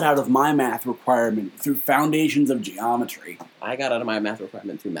 I got out of my math requirement through foundations of geometry. I got out of my math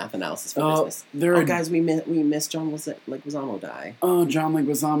requirement through math analysis for business. Guys, we missed John Leguizamo die. Oh, John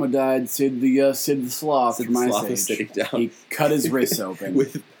Leguizamo died. Sid the Sloth. Sid the Sloth was sitting down. He cut his wrists open.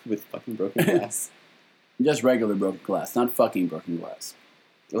 with fucking broken glass. Just regular broken glass, not fucking broken glass.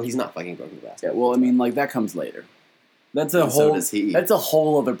 Well, he's not fucking broken glass. Yeah, well, I mean, like, that comes later. That's a So does he. That's a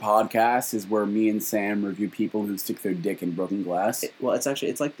whole other podcast. Is where me and Sam review people who stick their dick in broken glass.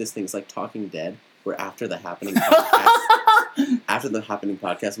 It's like this thing. It's like Talking Dead, where after the Happening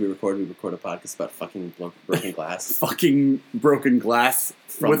podcast, we record a podcast about fucking broken glass. Fucking broken glass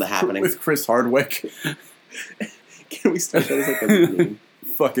from The Happening with Chris Hardwick. Can we start that as like a meme?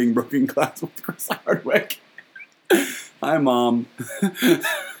 Fucking broken glass with Chris Hardwick. Hi, Mom.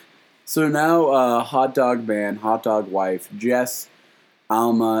 So now, Hot Dog Man, Hot Dog Wife, Jess,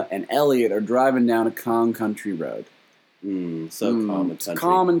 Alma, and Elliot are driving down a calm country road. Calm and country.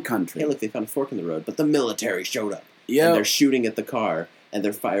 Calm and country. Hey, look, they found a fork in the road, but the military showed up. Yep. And they're shooting at the car, and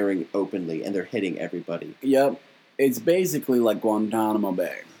they're firing openly, and they're hitting everybody. Yep. It's basically like Guantanamo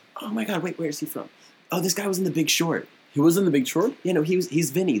Bay. Oh my god, wait, where is he from? Oh, this guy was in The Big Short. He was in The Big Short? Yeah, no,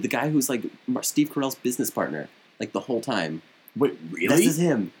 he's Vinny, the guy who's like Steve Carell's business partner, like the whole time. Wait, really? This is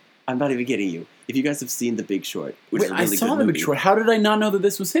him. I'm not even kidding you. If you guys have seen The Big Short, which is a really I saw good The movie, Big Short. How did I not know that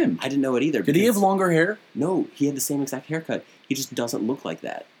this was him? I didn't know it either. Did he have longer hair? No, he had the same exact haircut. He just doesn't look like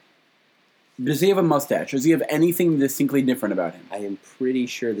that. Does he have a mustache? Does he have anything distinctly different about him? I am pretty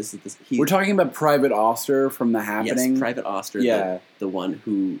sure this is We're talking about Private Oster from The Happening. Yes, Private Oster. Yeah, the one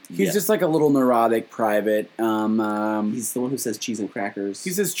who he's just like a little neurotic private. He's the one who says cheese and crackers. He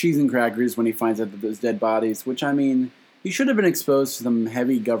says cheese and crackers when he finds out that there's dead bodies. Which, I mean, he should have been exposed to some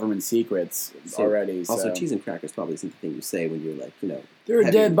heavy government secrets already. So. Also, cheese and crackers probably isn't the thing you say when you're like, there are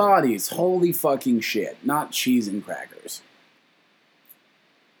dead bodies. Holy fucking shit! Not cheese and crackers.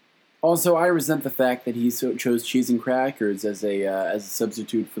 Also, I resent the fact that he chose cheese and crackers as a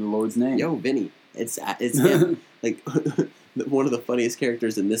substitute for the Lord's name. Yo, Vinny, it's him. Like one of the funniest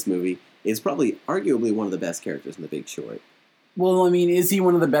characters in this movie is probably arguably one of the best characters in The Big Short. Well, I mean, is he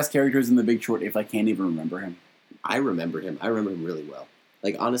one of the best characters in The Big Short? If I can't even remember him, I remember him. I remember him really well.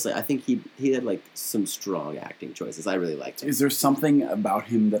 Like honestly, I think he had like some strong acting choices. I really liked him. Is there something about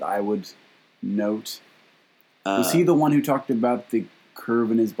him that I would note? Was he the one who talked about the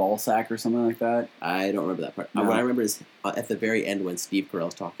curve in his ball sack or something like that? I don't remember that part. No. What I remember is at the very end when Steve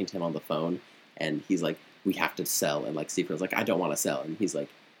Carell's talking to him on the phone, and he's like, "We have to sell," and like Steve Carell's like, "I don't want to sell," and he's the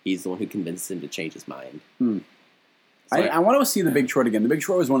one who convinced him to change his mind. So I want to see The Big Short again. The Big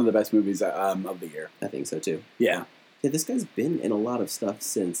Short was one of the best movies of the year. I think so too. Yeah. Yeah, this guy's been in a lot of stuff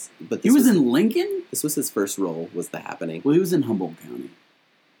since. But he was in Lincoln? This was his first role, was The Happening. Well, he was in Humboldt County.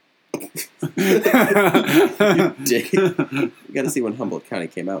 You dick. You gotta see when Humboldt County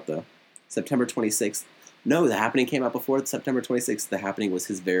came out, though. September 26th. No, The Happening came out before September 26th. The Happening was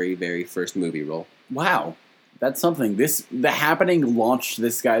his very, very first movie role. Wow. That's something. The Happening launched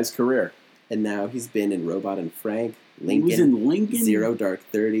this guy's career. And now he's been in Robot and Frank, Lincoln, he was in Lincoln? Zero Dark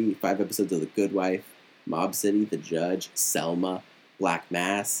 30, 5 episodes of The Good Wife, Mob City, The Judge, Selma, Black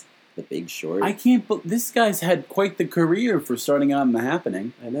Mass, The Big Short. I can't believe this guy's had quite the career for starting out in The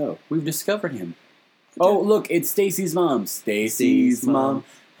Happening. I know. We've discovered him. Oh, look, it's Stacy's mom. Stacy's mom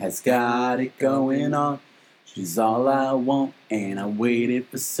has got it going on. She's all I want, and I waited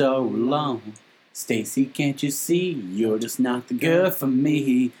for so long. Stacy, can't you see? You're just not the girl for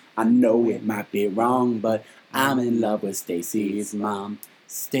me. I know it might be wrong, but I'm in love with Stacy's mom.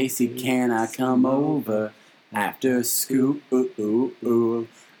 Stacy, can I come over after school?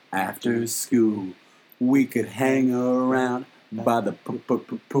 After school, we could hang around by the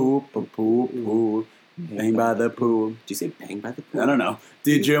pool. Bang by the pool. Did you say bang by the pool? I don't know.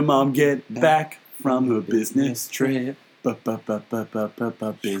 Did your mom get back from her business trip?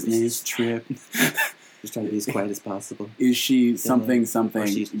 Business trip. Just trying to be as quiet as possible. Is she something?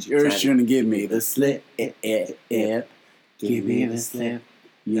 You're gonna give me the slip. Give me the slip.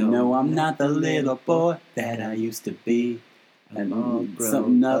 You know I'm not the little boy that I used to be. I'm all grown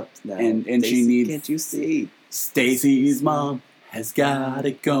something up now. And Stacey, she needs. Can't you see? Stacy's mom has got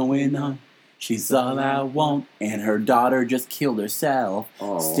it going on. She's all I want, and her daughter just killed herself.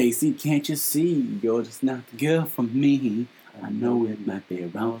 Stacy, can't you see? You're just not the girl for me. I know it might be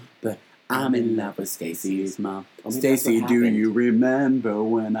wrong, but I'm in love with Stacy's mom. Stacy, do you remember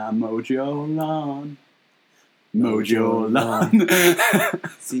when I mowed your lawn? Mowed your lawn.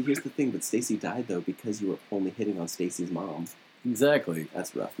 See, here's the thing, but Stacy died, though, because you were only hitting on Stacy's mom. Exactly.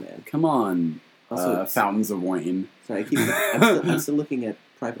 That's rough, man. Come on, Also, Fountains of Wayne. Sorry, I'm still looking at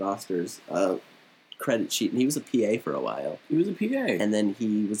Private Oster's credit sheet, and he was a PA for a while. He was a PA. And then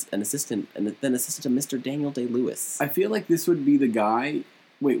he was an assistant, and then assistant to Mr. Daniel Day-Lewis. I feel like this would be the guy...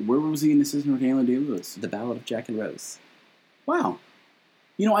 Wait, where was he an assistant with Daniel Day-Lewis? The Ballad of Jack and Rose. Wow.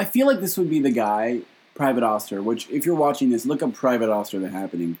 You know, I feel like this would be the guy... Private Oster, which, if you're watching this, look up Private Oster, The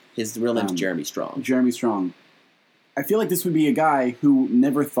Happening. His real name's Jeremy Strong. Jeremy Strong. I feel like this would be a guy who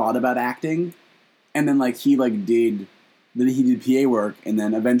never thought about acting, and then, he did PA work, and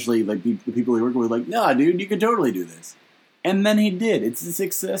then eventually, the people he worked with were like, nah, dude, you could totally do this. And then he did. It's a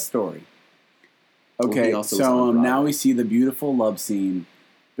success story. Okay, so now we see the beautiful love scene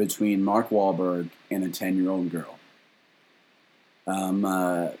between Mark Wahlberg and a 10-year-old girl.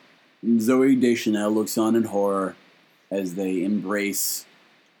 Zooey Deschanel looks on in horror as they embrace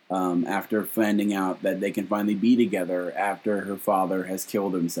after finding out that they can finally be together after her father has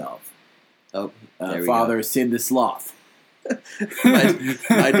killed himself. Oh, there we Father go. Sid the Sloth.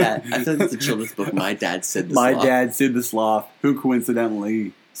 my dad, I feel like it's a children's book. My dad, Sid the Sloth. My dad, Sid the Sloth, who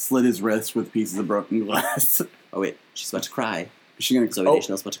coincidentally slit his wrist with pieces of broken glass. Oh, wait, she's about to cry. Is she going to... Zooey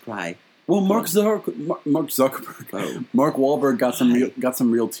Deschanel's about to cry. Well, Mark Zuckerberg. Oh. Mark Wahlberg got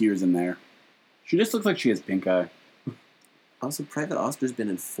some real tears in there. She just looks like she has pink eye. Also, Private Oster's been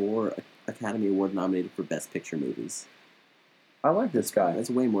in 4 Academy Award nominated for Best Picture movies. I like this guy. That's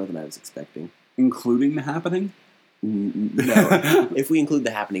way more than I was expecting. Including The Happening? No. If we include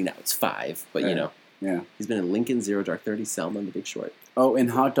The Happening now, it's 5. But, Yeah. He's been in Lincoln, Zero Dark 30, Selma, and The Big Short. Oh,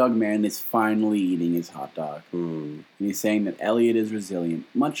 and Hot Dog Man is finally eating his hot dog. And he's saying that Elliot is resilient,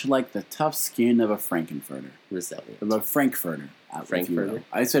 much like the tough skin of a Frankenfurter. Resilient. Of a Frankfurter. Frankfurter?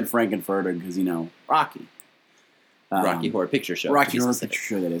 I said Frankenfurter because, Rocky. Rocky Horror Picture Show. Rocky Horror Picture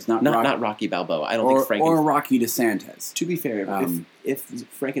Show, that is. Not Rocky Balboa. I don't think Frankenfurter... Or Rocky DeSantis. To be fair, if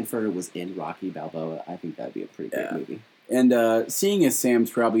Frankenfurter was in Rocky Balboa, I think that would be a pretty great movie. And seeing as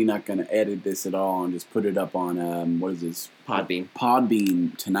Sam's probably not going to edit this at all and just put it up on, what is this?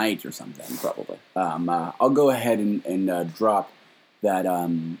 Podbean tonight or something. Probably. I'll go ahead and drop that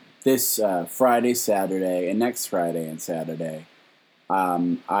this Friday, Saturday, and next Friday and Saturday,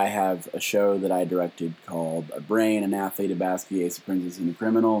 I have a show that I directed called A Brain, an Athlete, a Basquiat, a Princess, and a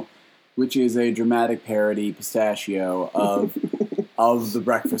Criminal, which is a dramatic parody pistachio of The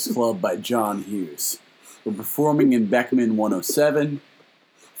Breakfast Club by John Hughes. We're performing in Beckman 107.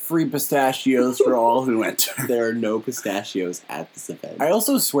 Free pistachios for all who enter. There are no pistachios at this event. I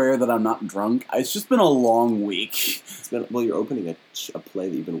also swear that I'm not drunk. It's just been a long week. You're opening a play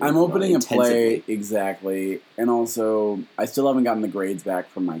that you've been working on. I'm opening a play, exactly. And also, I still haven't gotten the grades back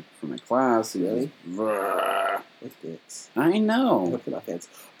from my class. Really? What dicks? I know. I hope you're not fans.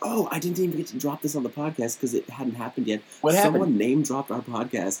 Oh, I didn't even get to drop this on the podcast because it hadn't happened yet. What happened? Someone name dropped our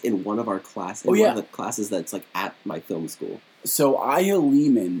podcast in one of our classes. Oh, yeah. One of the classes that's at my film school. So Aya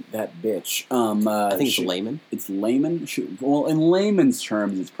Lehman, that bitch. I think it's Layman. It's Layman? Well, in layman's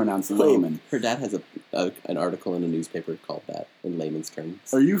terms, it's pronounced Layman. Her dad has an article in a newspaper called that in layman's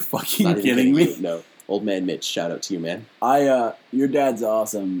terms. Are you fucking kidding me? No. Old man Mitch, shout out to you, man. Your dad's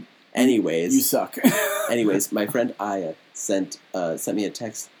awesome. Anyways. You suck. Anyways, my friend Aya sent me a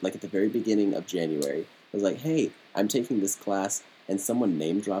text at the very beginning of January. I was like, hey, I'm taking this class, and someone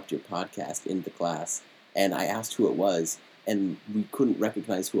name-dropped your podcast in the class, and I asked who it was, and we couldn't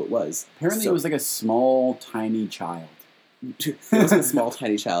recognize who it was. Apparently it was a small, tiny child. It wasn't a small,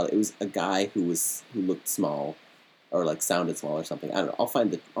 tiny child. It was a guy who looked small, or sounded small or something. I don't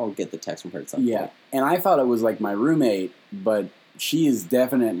know. I'll get the text from her at some point. Yeah, and I thought it was my roommate, but she is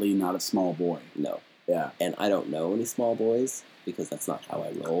definitely not a small boy. No. Yeah. And I don't know any small boys, because that's not how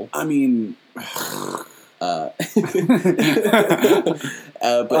I roll. I mean... but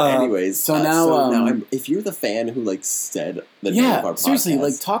anyways, so now if you're the fan who said the name of our podcast,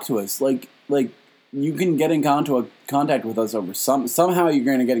 seriously, talk to us, you can get in contact with us over somehow you're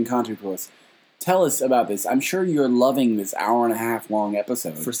going to get in contact with us. Tell us about this. I'm sure you're loving this hour-and-a-half long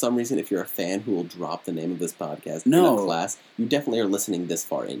episode. For some reason, if you're a fan who will drop the name of this podcast in a class, you definitely are listening this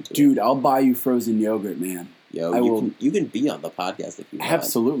far into it. Dude, I'll buy you frozen yogurt, man. Yo, you can be on the podcast if you want.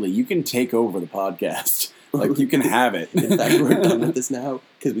 Absolutely. You can take over the podcast. Like, you can have it. In fact, we're done with this now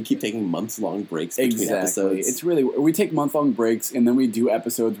because we keep taking months-long breaks between episodes. It's really... We take month-long breaks, and then we do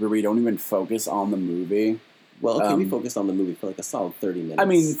episodes where we don't even focus on the movie. Well, okay, we focused on the movie for like a solid 30 minutes. I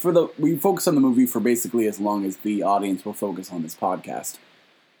mean, we focus on the movie for basically as long as the audience will focus on this podcast.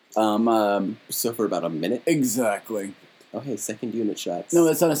 So for about a minute? Exactly. Oh, hey, second unit shots. No,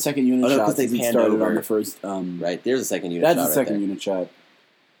 that's not a second unit shot. Because they started over. On the first. Right, there's a second unit shot. That's a second unit shot.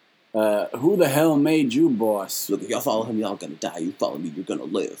 Who the hell made you, boss? Look, if y'all follow him, y'all gonna die. You follow me, you're gonna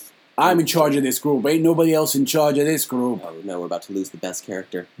live. I'm in charge of this group. Ain't nobody else in charge of this group. Oh, no, we're about to lose the best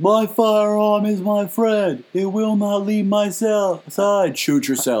character. My firearm is my friend. It will not leave my side. Shoot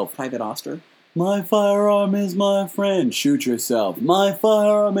yourself. Private Oster? My firearm is my friend. Shoot yourself. My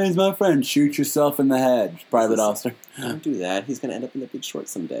firearm is my friend. Shoot yourself in the head. Private Oster. Don't do that. He's gonna end up in The Big Short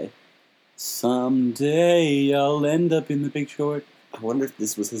someday. Someday I'll end up in The Big Short. I wonder if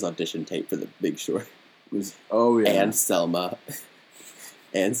this was his audition tape for The Big Short. Oh, yeah. And Selma.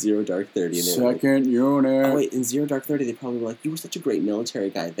 And Zero Dark 30. And Second unit. Oh, wait, in Zero Dark 30, they probably were like, you were such a great military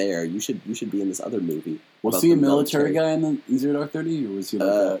guy there. You should be in this other movie. Was he a military guy in Zero Dark 30? Or was he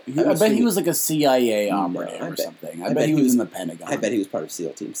like I bet he was like a CIA operative or something. I bet he was in the Pentagon. I bet he was part of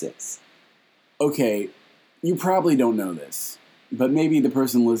SEAL Team 6. Okay, you probably don't know this, but maybe the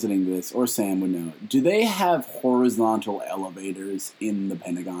person listening to this, or Sam would know. Do they have horizontal elevators in the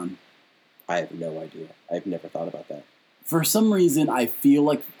Pentagon? I have no idea. I've never thought about that. For some reason, I feel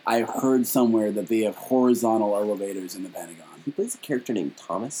like I heard somewhere that they have horizontal elevators in the Pentagon. He plays a character named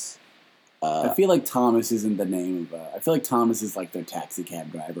Thomas. I feel like Thomas isn't the name of I feel like Thomas is like their taxi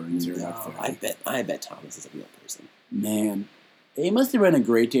cab driver in Zero Dark 30. I bet Thomas is a real person. Man, it must have been a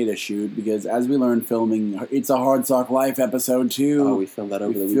great day to shoot because as we learned filming It's a Hard Sock Life episode 2. Oh, we filmed that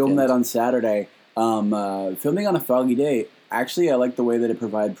over the weekend. We filmed that on Saturday. Filming on a foggy day. Actually, I like the way that it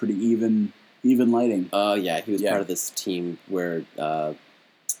provided pretty even lighting. Oh, yeah. He was part of this team where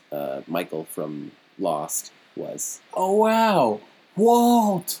Michael from Lost was. Oh, wow.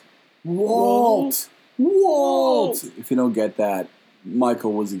 Walt! If you don't get that,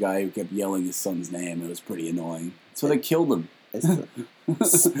 Michael was the guy who kept yelling his son's name. It was pretty annoying. So they killed him.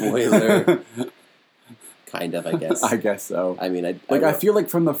 Spoiler. Kind of, I guess. I guess so. I mean, I feel like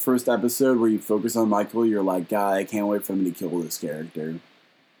from the first episode where you focus on Michael, you're like, God, I can't wait for him to kill this character.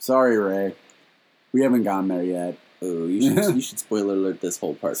 Sorry, Ray. We haven't gotten there yet. Oh, you should spoiler alert this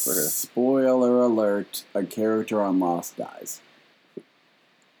whole part for her. Spoiler alert, a character on Lost dies.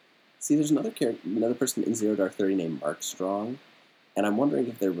 See, there's another person in Zero Dark 30 named Mark Strong, and I'm wondering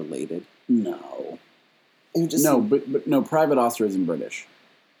if they're related. No. But Private Oster isn't British.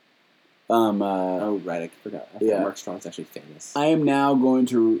 Oh, right, I forgot. Mark Strong's actually famous. I am now going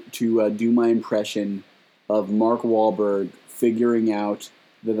to do my impression of Mark Wahlberg figuring out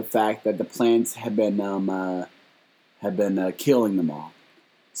the fact that the plants have been killing them all.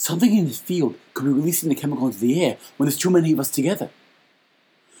 Something in this field could be releasing the chemical into the air when there's too many of us together.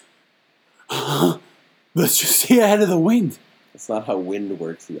 Let's just stay ahead of the wind. That's not how wind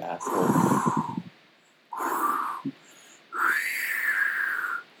works, you asshole.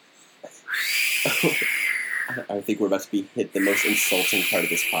 I think we're about to hit the most insulting part of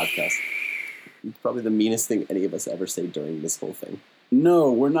this podcast. It's probably the meanest thing any of us ever say during this whole thing.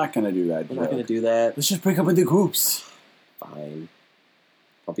 No, we're not going to do that. We're not going to do that. Let's just break up into groups. Fine.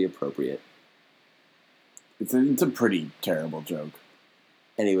 I'll be appropriate. It's a pretty terrible joke.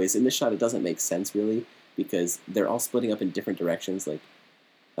 Anyways, in this shot, it doesn't make sense, really, because they're all splitting up in different directions. Like,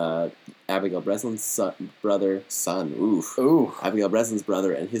 Abigail Breslin's son. Abigail Breslin's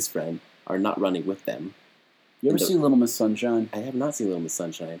brother and his friend are not running with them. You ever see Little Miss Sunshine? I have not seen Little Miss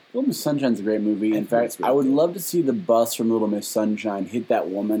Sunshine. Little Miss Sunshine's a great movie. In fact, I would love to see the bus from Little Miss Sunshine hit that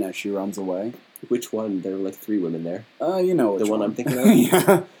woman as she runs away. Which one? There were like 3 women there. You know which the one I'm thinking of?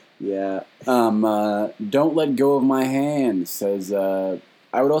 Yeah. Yeah. Don't let go of my hand, says...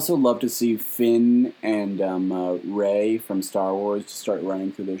 I would also love to see Finn and Rey from Star Wars just start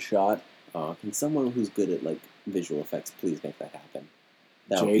running through this shot. Can someone who's good at, like, visual effects please make that happen?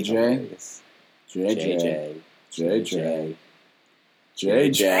 That would be JJ? hilarious. JJ.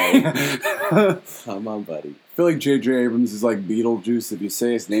 Come on, buddy. I feel like J.J. Abrams is like Beetlejuice. If you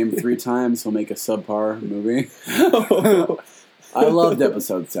say his name 3 times, he'll make a subpar movie. I loved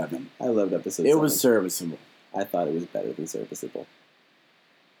episode 7. I loved episode 7. It was serviceable. I thought it was better than serviceable.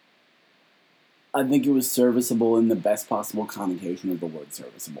 I think it was serviceable in the best possible connotation of the word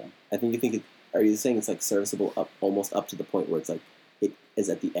serviceable. I think you think it. Are you saying it's like serviceable almost up to the point where it's like it is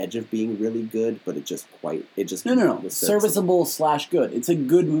at the edge of being really good, but it just no. was Serviceable / good. It's a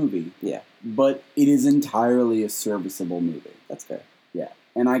good movie. Yeah, but it is entirely a serviceable movie. That's fair. Yeah,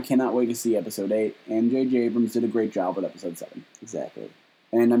 and I cannot wait to see episode 8. And J.J. Abrams did a great job with episode 7. Exactly.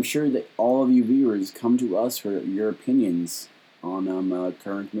 And I'm sure that all of you viewers come to us for your opinions on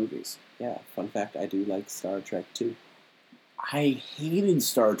current movies. Yeah, fun fact, I do like Star Trek 2. I hated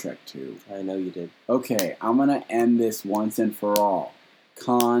Star Trek 2. I know you did. Okay, I'm going to end this once and for all.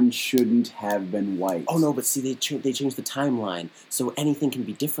 Khan shouldn't have been white. Oh no, but see, they changed the timeline, so anything can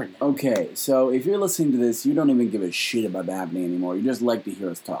be different now. Okay, so if you're listening to this, you don't even give a shit about that happening anymore. You just like to hear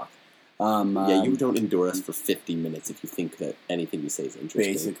us talk. You don't endure us for 50 minutes if you think that anything we say is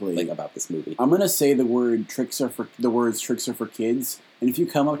interesting. Basically, like about this movie. I'm gonna say the words tricks are for kids, and if you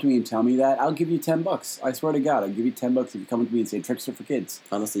come up to me and tell me that, I'll give you $10. I swear to God, I'll give you $10 if you come up to me and say tricks are for kids.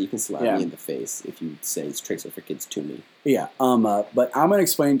 Honestly, you can slap me in the face if you say it's tricks are for kids to me. Yeah. But I'm gonna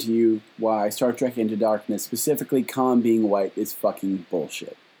explain to you why Star Trek Into Darkness, specifically Khan being white, is fucking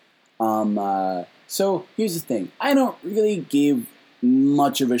bullshit. So here's the thing: I don't really give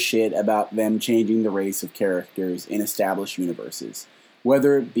much of a shit about them changing the race of characters in established universes.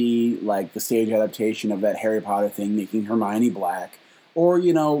 Whether it be like the stage adaptation of that Harry Potter thing making Hermione black, or,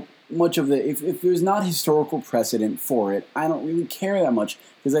 much of the... If there's not historical precedent for it, I don't really care that much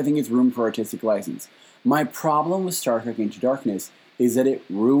because I think it's room for artistic license. My problem with Star Trek Into Darkness is that it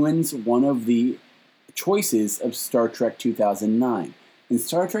ruins one of the choices of Star Trek 2009. In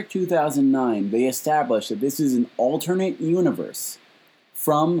Star Trek 2009, they established that this is an alternate universe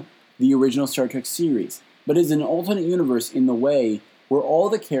from the original Star Trek series, but is an alternate universe in the way where all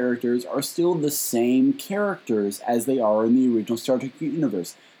the characters are still the same characters as they are in the original Star Trek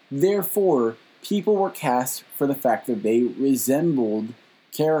universe. Therefore, people were cast for the fact that they resembled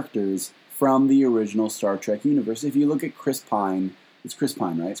characters from the original Star Trek universe. If you look at Chris Pine, it's Chris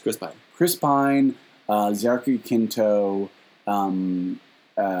Pine, right? It's Chris Pine. Chris Pine, Zachary Quinto, whatever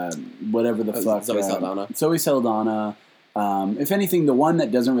the fuck. Zoe Saldana. Zoe Saldana. If anything, the one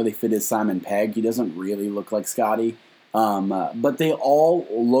that doesn't really fit is Simon Pegg. He doesn't really look like Scotty. But they all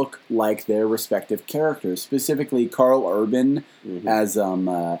look like their respective characters. Specifically, Carl Urban as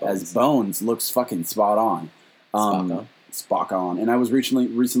Bones looks fucking spot on. Spock on. And I was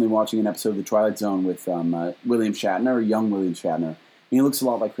recently watching an episode of The Twilight Zone with William Shatner, young William Shatner, and he looks a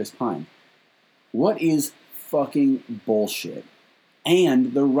lot like Chris Pine. What is fucking bullshit?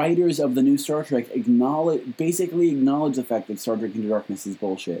 And the writers of the new Star Trek basically acknowledge the fact that Star Trek Into Darkness is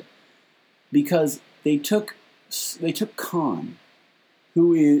bullshit. Because they took Khan,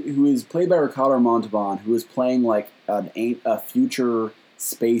 who is played by Ricardo Montalban, who is playing like a future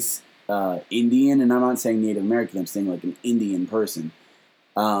space Indian, and I'm not saying Native American, I'm saying like an Indian person.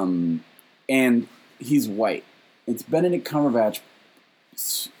 And he's white. It's Benedict Cumberbatch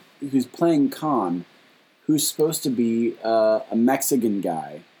who's playing Khan, who's supposed to be a Mexican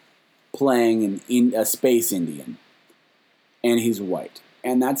guy playing a space Indian. And he's white.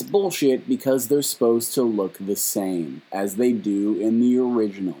 And that's bullshit because they're supposed to look the same as they do in the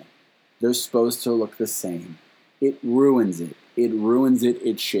original. They're supposed to look the same. It ruins it. It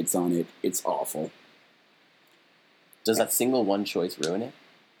shits on it. It's awful. Does that single one choice ruin it?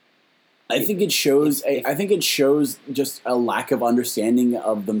 I think it shows just a lack of understanding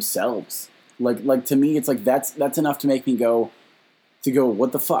of themselves. Like to me, it's like that's enough to make me go,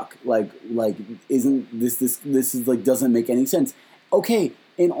 what the fuck? Like isn't this is like doesn't make any sense. Okay,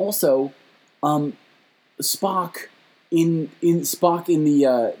 and also, Spock in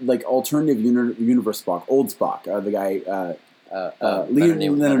the like alternative universe Spock, old Spock, the guy Leonard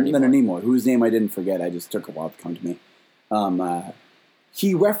Nimoy, whose name I didn't forget. I just took a while to come to me.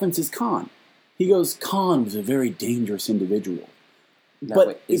 He references Khan. He goes, Khan was a very dangerous individual. No,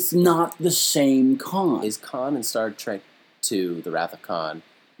 but it's not the same Khan. Is Khan in Star Trek II, The Wrath of Khan,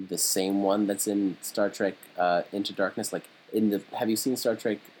 the same one that's in Star Trek Into Darkness? Like, have you seen Star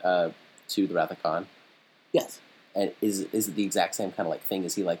Trek II, The Wrath of Khan? Yes. And is it the exact same kind of like thing?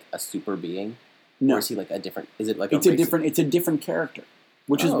 Is he like a super being? No. Or is he like a different? Is it like it's a different character,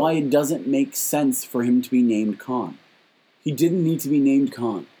 which is why it doesn't make sense for him to be named Khan. He didn't need to be named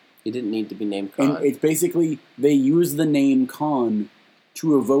Khan. He didn't need to be named Khan. And it's basically they use the name Khan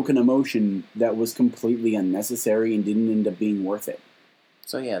to evoke an emotion that was completely unnecessary and didn't end up being worth it.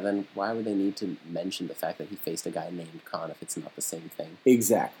 So yeah, then why would they need to mention the fact that he faced a guy named Khan if it's not the same thing?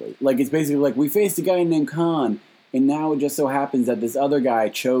 Exactly. Like, it's basically like, we faced a guy named Khan, And now it just so happens that this other guy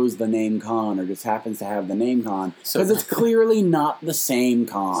chose the name Khan, or just happens to have the name Khan, because it's clearly not the same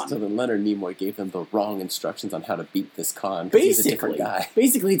Khan. So then Leonard Nimoy gave them the wrong instructions on how to beat this Khan, because he's a different guy.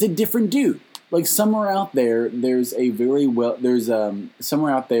 Basically, it's a different dude. Like, somewhere out there, there's a very well... There's,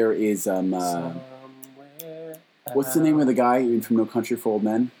 somewhere out there is, what's the name of the guy from No Country for Old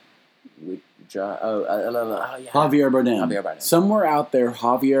Men? Yeah. Javier Bardem. Somewhere out there,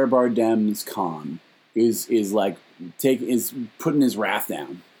 Javier Bardem's Khan is putting his wrath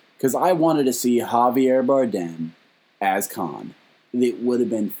down. Because I wanted to see Javier Bardem as Khan. It would have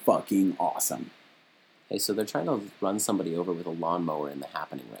been fucking awesome. Hey, so they're trying to run somebody over with a lawnmower in The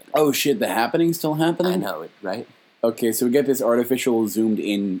Happening right now. Oh shit, The Happening's still happening? I know it, right? Okay, so we get this artificial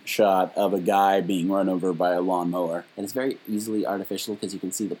zoomed-in shot of a guy being run over by a lawnmower, and it's very easily artificial because you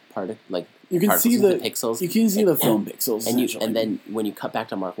can see the you can see the pixels. You can see the film pixels, and then when you cut back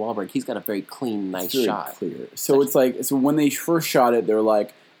to Mark Wahlberg, he's got a very clean, nice shot. Clear. So it's like when they first shot it, they're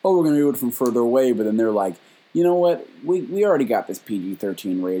like, "Oh, we're going to do it from further away," but then they're like, "You know what? We already got this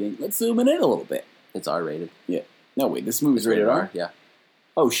PG-13 rating. Let's zoom it in a little bit." It's R-rated. Yeah. No, wait, this movie's rated R? Yeah.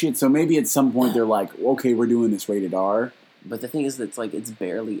 Oh shit! So maybe at some point they're like, "Okay, we're doing this rated R." But the thing is, it's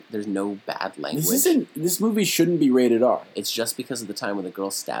barely. There's no bad language. This movie shouldn't be rated R. It's just because of the time when the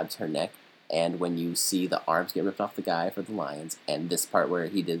girl stabs her neck, and when you see the arms get ripped off the guy for the lions, and this part where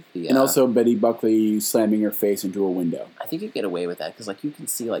he did the. And also Betty Buckley slamming her face into a window. I think you get away with that because you can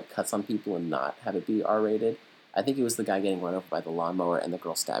see cuts on people and not have it be R-rated. I think it was the guy getting run over by the lawnmower and the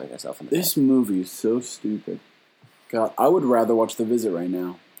girl stabbing herself in the neck. This movie is so stupid. God, I would rather watch The Visit right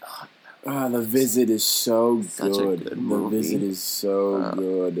now. The Visit is so good. Such a good movie. The Visit is so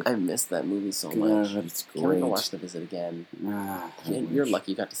good. I missed that movie so much. It's great. Can we go watch The Visit again? You're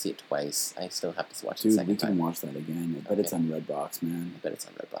lucky you got to see it twice. I still have to watch it a second time. Dude, we can watch that again. I bet it's on Redbox, man. I bet it's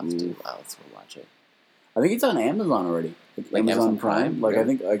on Redbox, too. Wow, let's go watch it. I think it's on Amazon already. Amazon Prime? Really? I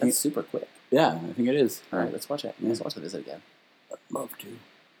think That's super quick. Yeah, I think it is. All right, let's watch it. Yeah. Let's watch The Visit again. I'd love to.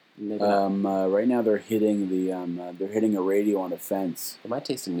 Maybe not. Right now they're hitting they're hitting a radio on a fence. Well, my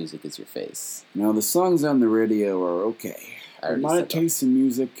taste in music is your face. Now the songs on the radio are okay. My taste in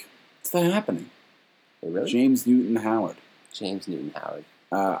music, it's The Happening. Hey, really? James Newton Howard. James Newton Howard.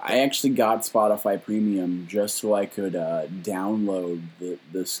 I actually got Spotify Premium just so I could download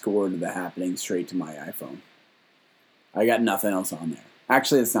the score to The Happening straight to my iPhone. I got nothing else on there.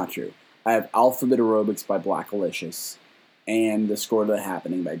 Actually, that's not true. I have Alphabet Aerobics by Black Alicious and the score to The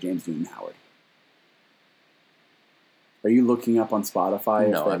Happening by James Newton Howard. Are you looking up on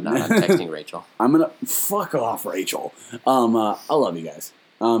Spotify? No, I'm not. I'm texting Rachel. I'm gonna fuck off, Rachel. I love you guys.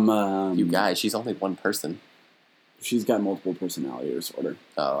 You guys, she's only one person. She's got multiple personality disorder.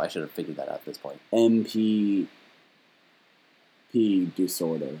 Oh, I should have figured that out at this point. MPP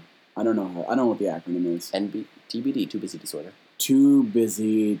disorder. I don't know what the acronym is. TBD, too busy disorder. Too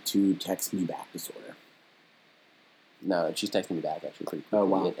busy to text me back disorder. No, she's texting me back actually pretty quickly. Oh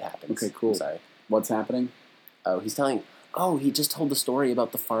wow. It happens. Okay, cool. I'm sorry. What's happening? Oh, he just told the story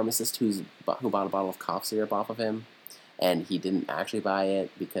about the pharmacist who bought a bottle of cough syrup off of him, and he didn't actually buy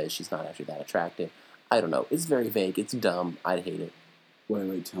it because she's not actually that attractive. I don't know. It's very vague. It's dumb. I'd hate it.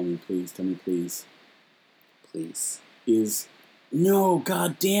 Wait, tell me please. Please. No,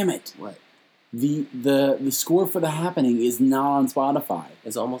 god damn it. What? The score for The Happening is not on Spotify.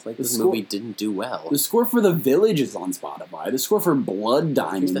 It's almost like this movie didn't do well. The score for The Village is on Spotify. The score for Blood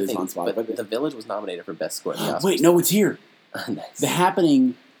Diamond is on Spotify. But The Village was nominated for Best Score. Wait, no, it's here. Nice. The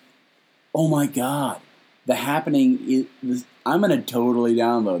Happening. Oh my god. The Happening is... I'm going to totally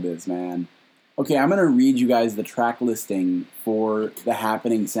download this, man. Okay, I'm going to read you guys the track listing for The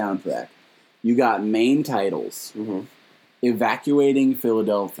Happening soundtrack. You got main titles. Mm-hmm. Evacuating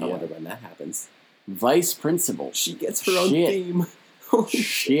Philadelphia. I wonder when that happens. Vice Principal. She gets her own theme.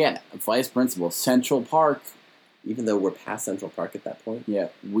 Shit. Vice Principal. Central Park. Even though we're past Central Park at that point. Yeah.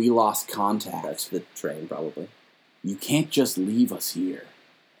 We Lost Contact. That's the train, probably. You can't just leave us here.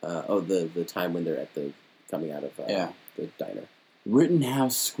 The time when they're coming out of the diner.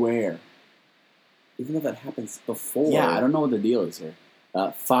 Rittenhouse Square. Even though that happens before. Yeah, I don't know what the deal is here.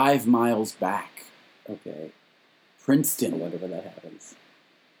 5 Miles Back. Okay. Princeton. I wonder when that happens.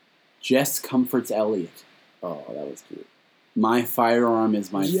 Jess Comforts Elliot. Oh, that was cute. My Firearm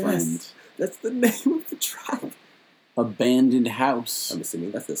is My Friend. That's the name of the track. Abandoned House. I'm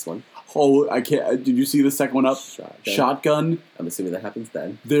assuming that's this one. Oh, I can't. Did you see the second one up? Shotgun. I'm assuming that happens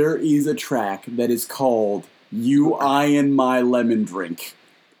then. There is a track that is called You Iron My Lemon Drink.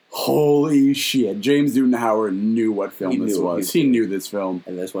 Holy shit. James Newton Howard knew what film this was. He knew this film.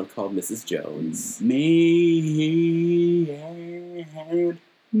 And there's one called Mrs. Jones.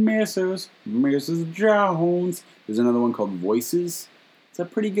 Mrs. Jones. There's another one called Voices. It's a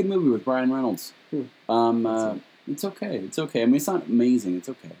pretty good movie with Ryan Reynolds. It's okay. It's okay. I mean, it's not amazing. It's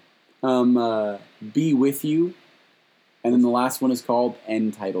okay. Be With You. And then the last one is called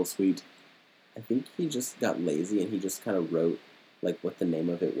End Title Suite. I think he just got lazy and he just kind of wrote like what the name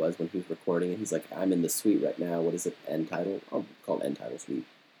of it was when he was recording it. He's like, I'm in the suite right now. What is it? End title? I'll call it End Title Suite.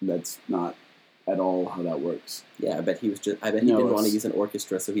 That's not at all how that works. Yeah, I bet he didn't want to use an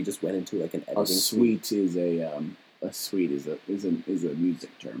orchestra, so he just went into like an editing suite. Is a suite is a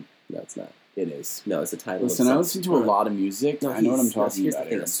music term. No, it's not. It is. No, it's a title. Listen, I listen to a lot of music. No, I know what I'm talking about. Here's the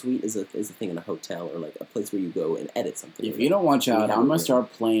thing: a suite is a thing in a hotel or like a place where you go and edit something. If you don't watch out, I'm gonna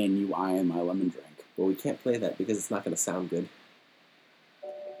start playing "You I Am My Lemon Drink." Well, we can't play that because it's not gonna sound good.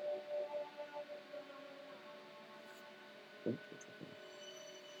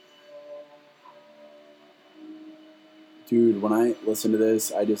 Dude, when I listen to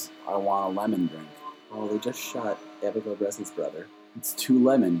this, I want a lemon drink. Oh, they just shot Abigail Breslin's brother. It's 2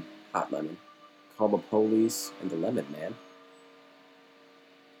 lemon. Hot lemon. Call the police. And the lemon man.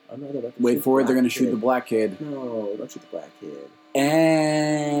 Oh, no, they're about to Wait for it, they're going to shoot the black kid. No, don't shoot the black kid. And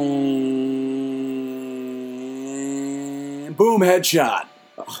boom, headshot.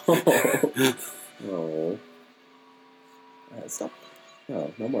 Oh. Oh. Stop.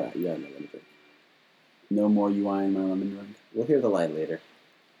 No more You I Am My Lemon Drink. No more You I Am My Lemon Drink. We'll hear the line later.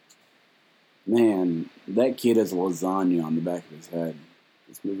 Man, that kid has lasagna on the back of his head.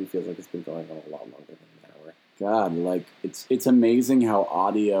 This movie feels like it's been going on a lot longer than an hour. God, like, it's amazing how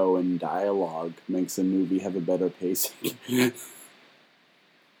audio and dialogue makes a movie have a better pacing. I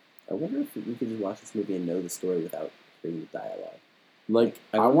wonder if we could just watch this movie and know the story without hearing the dialogue. Like,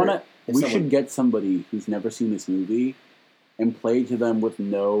 we should get somebody who's never seen this movie and play to them with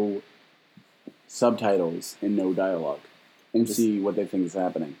no subtitles and no dialogue and see what they think is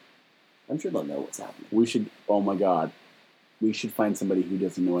happening. I'm sure they'll know what's happening. Oh my God, we should find somebody who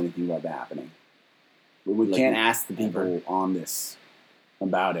doesn't know anything about that happening. We can't ask the people on this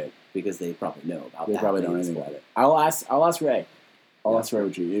about it. Because they probably know about it. They probably don't know anything about it. I'll ask Ray. I'll ask Ray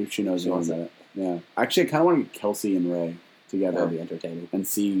if she knows anything about it. Yeah. Actually, I kind of want to get Kelsey and Ray together. That would be entertaining. And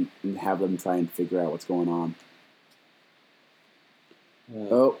have them try and figure out what's going on.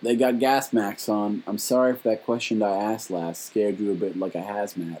 They got gas masks on. I'm sorry if that question I asked last scared you a bit like a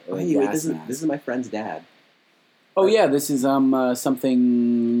hazmat or a gas mask. This is my friend's dad. Oh yeah, this is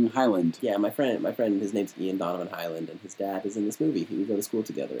something Highland. Yeah, my friend, his name's Ian Donovan Highland, and his dad is in this movie. We go to school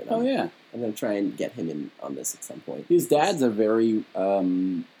together. And I'm gonna try and get him in on this at some point. His dad's he's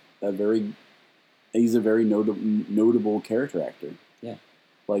a very notable character actor. Yeah,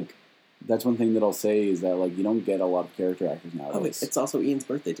 like. That's one thing that I'll say is that, like, you don't get a lot of character actors nowadays. Oh, it's also Ian's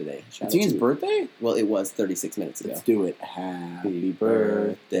birthday today. It's Ian's birthday? Well, it was 36 minutes ago. Let's do it. Happy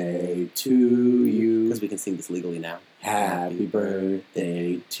birthday to you. Because we can sing this legally now. Happy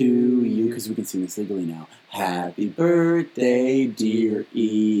birthday to you. Because we can sing this legally now. Happy birthday, dear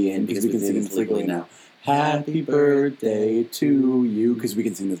Ian. Because we can sing this legally now. Happy birthday to you. Because we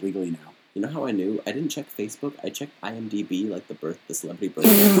can sing this legally now. You know how I knew? I didn't check Facebook. I checked IMDb, like the celebrity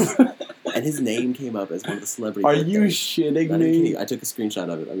birthdays. And his name came up as one of the celebrity birthdays. Are you shitting me? I took a screenshot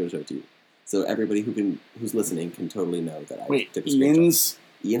of it. I'm going to show it to you. So everybody who's listening can totally know that I took a screenshot.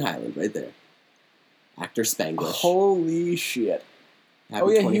 Ian Highland, right there. Actor Spanglish. Holy shit. Happy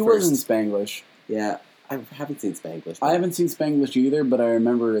 21st. He was in Spanglish. Yeah, I haven't seen Spanglish. I haven't seen Spanglish either, but I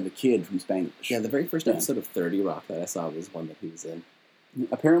remember the kid from Spanglish. Yeah, the very first episode of 30 Rock that I saw was one that he was in.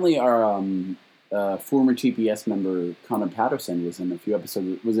 Apparently, our former TPS member Connor Patterson was in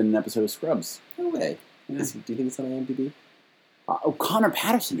an episode of Scrubs. No way. Yeah. Do you think it's on IMDb? Connor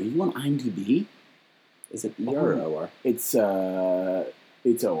Patterson. Are you on IMDb? Is it ER or OR? It's OR.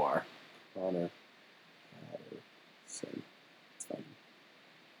 Connor Patterson. It's fine.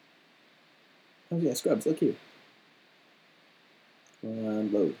 Oh yeah, Scrubs. Look here. Come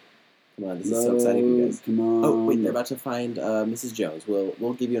on, load. Come on, this is so exciting for you guys. Come on. Oh, wait, they're about to find Mrs. Jones.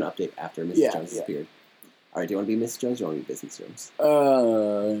 We'll give you an update after Mrs. Jones has appeared. All right, do you want to be Mrs. Jones or do you want to be Mrs. Jones?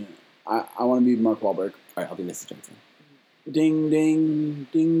 I want to be Mark Wahlberg. All right, I'll be Mrs. Jones then. Ding, ding,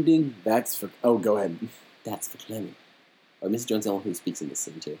 ding, ding. That's for... Oh, go ahead. That's for Clement. Or Mrs. Jones is the one who speaks in this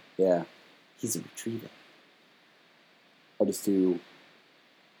scene, too. Yeah. He's a retriever. I'll just do...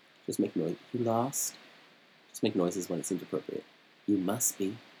 Just make noise. You lost? Just make noises when it seems appropriate. You must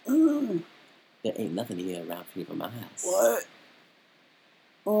be. There ain't nothing here around here but my house. What?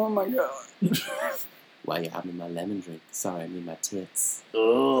 Oh my god. Why you having my lemon drink? Sorry, I mean my tits.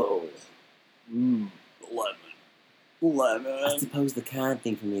 Oh. Lemon. I suppose the kind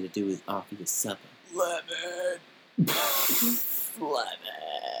thing for me to do is offer you supper. Lemon. Lemon.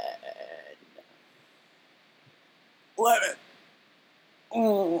 Lemon.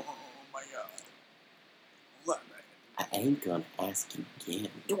 Oh my god. Lemon. I ain't gonna ask you again.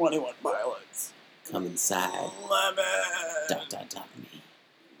 21 Pilots. Come inside. Lemon. Me.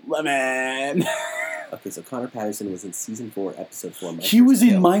 Lemon. Okay, so Connor Patterson was in season 4, episode 4. He was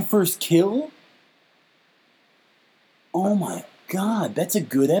in My First Kill? Oh my god, that's a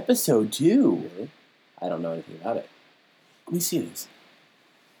good episode too. Really? I don't know anything about it. Let me see this.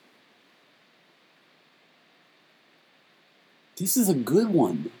 This is a good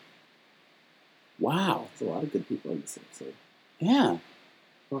one. Wow. There's a lot of good people in this episode. Yeah.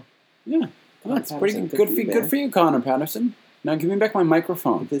 Huh. Yeah. Connor That's pretty Patterson, good. Good for you, Connor Patterson. Now give me back my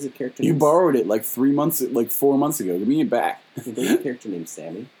microphone. He plays a character. You borrowed it like 4 months ago. Give me it back. He plays a character named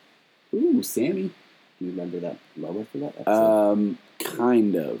Sammy. Ooh, Sammy. Do you remember that moment from that episode?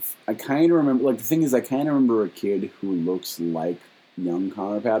 Kind of. I kind of remember. Like the thing is, I kind of remember a kid who looks like young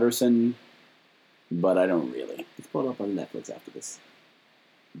Connor Patterson, but I don't really. It's pulling up on Netflix after this.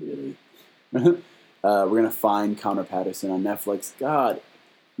 Really. We're gonna find Connor Patterson on Netflix. God,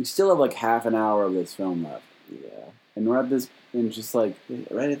 we still have like half an hour of this film left. Yeah. And we're at this, and just like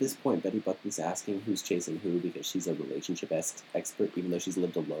right at this point, Betty Buckley's asking who's chasing who because she's a relationship expert, even though she's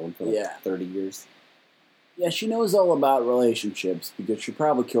lived alone for 30 years. Yeah, she knows all about relationships because she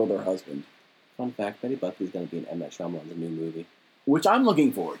probably killed her husband. Fun fact: Betty Buckley's going to be in M. Night Shyamalan's new movie, which I'm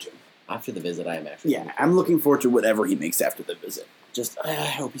looking forward to. After The Visit, I am actually. Yeah, I'm looking forward to whatever he makes after The Visit. Just, I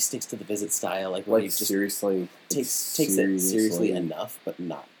hope he sticks to The Visit style, like he just seriously takes it seriously enough, but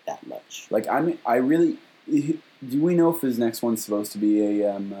not that much. Like I really. Do we know if his next one's supposed to be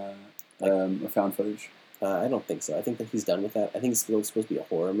a found footage? I don't think so. I think that he's done with that. I think it's still supposed to be a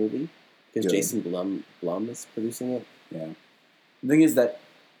horror movie because Jason Blum is producing it. Yeah. The thing is that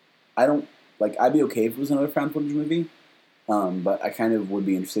I don't like. I'd be okay if it was another found footage movie, but I kind of would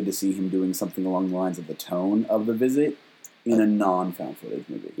be interested to see him doing something along the lines of the tone of The Visit in a non-found footage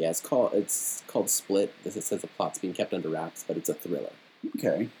movie. Yeah, it's called Split. It says the plot's being kept under wraps, but it's a thriller.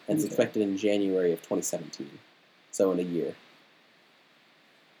 Okay. And it's expected in January of 2017. So in a year.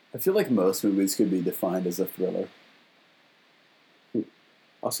 I feel like most movies could be defined as a thriller.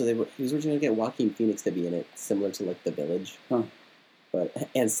 Also, he was originally going to get Joaquin Phoenix to be in it, similar to like The Village. Huh.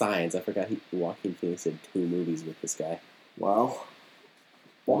 And Signs. I forgot Joaquin Phoenix did 2 movies with this guy. Wow.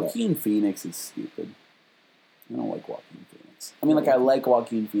 Joaquin Phoenix is stupid. I don't like Joaquin Phoenix. I mean, I like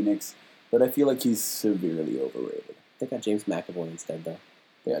Joaquin Phoenix, but I feel like he's severely overrated. They got James McAvoy instead, though.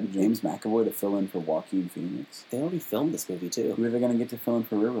 They got James McAvoy to fill in for Joaquin Phoenix. They already filmed this movie, too. Who are they going to get to fill in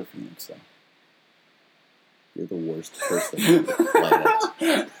for River Phoenix, though? You're the worst person on the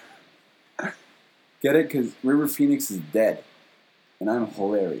planet. Get it? Because River Phoenix is dead. And I'm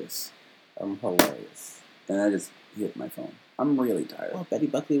hilarious. I'm hilarious. And I just hit my phone. I'm really tired. Well, Betty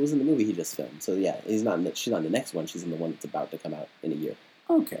Buckley was in the movie he just filmed. So, yeah, she's not in the next one. She's in the one that's about to come out in a year.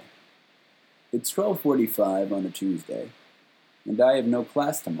 Okay. It's 12:45 on a Tuesday. And I have no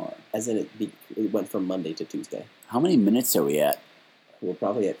class tomorrow. As in, it went from Monday to Tuesday. How many minutes are we at? We're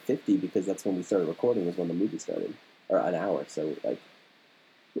probably at 50 because that's when we started recording, was when the movie started. Or an hour, so, like,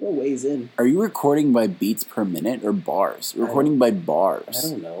 we're a ways in. Are you recording by beats per minute or bars? You're recording by bars. I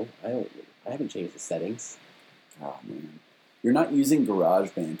don't know. I haven't changed the settings. Oh, man. You're not using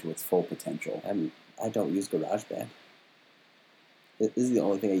GarageBand to its full potential. I don't use GarageBand. This is the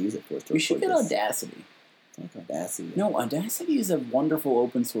only thing I use it for. We should get Audacity. Like Audacity. No, Audacity is a wonderful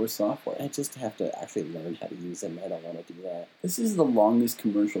open source software. I just have to actually learn how to use it, and I don't want to do that. This is the longest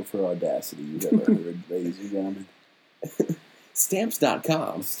commercial for Audacity you've ever heard, ladies and gentlemen.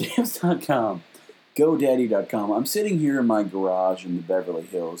 Stamps.com. Stamps.com. GoDaddy.com. I'm sitting here in my garage in the Beverly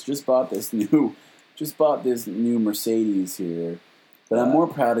Hills. Just bought this new Mercedes here. But I'm more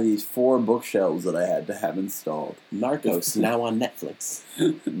proud of these 4 bookshelves that I had to have installed. Narcos, now on Netflix.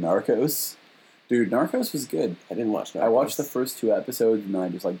 Narcos? Dude, Narcos was good. I didn't watch Narcos. I watched the first 2 episodes and then I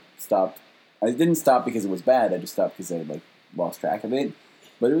just stopped. I didn't stop because it was bad. I just stopped because I lost track of it.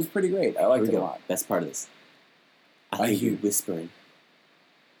 But it was pretty great. I liked it a lot. Best part of this. I hear you whispering.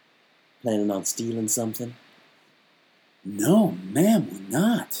 Planning on stealing something? No, ma'am, we're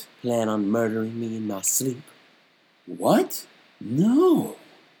not. Plan on murdering me in my sleep? What? No.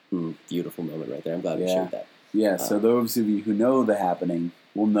 Beautiful moment right there. I'm glad we shared that. Yeah, so those of you who know the happening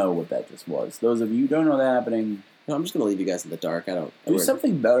will know what that just was. Those of you who don't know the happening... No, I'm just going to leave you guys in the dark. Do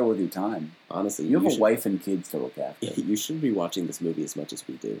something better with your time. Honestly. You have a wife and kids to look after. You should be watching this movie as much as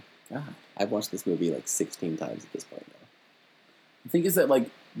we do. God. I've watched this movie 16 times at this point now. The thing is that,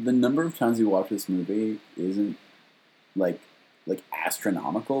 the number of times we watch this movie isn't,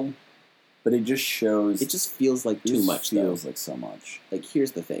 astronomical, but it just shows... It just feels like too much, though. It feels like so much.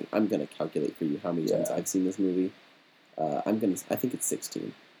 Here's the thing. I'm going to calculate for you how many times I've seen this movie. I think it's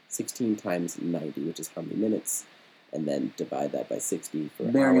 16. 16 times 90, which is how many minutes, and then divide that by 60 for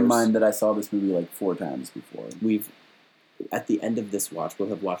Bearing hours. in mind that I saw this movie like 4 times before. At the end of this watch, we'll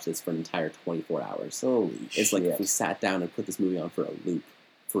have watched this for an entire 24 hours. Holy shit. It's like if we sat down and put this movie on for a loop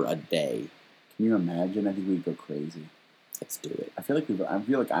for a day. Can you imagine? I think we'd go crazy. Let's do it. I feel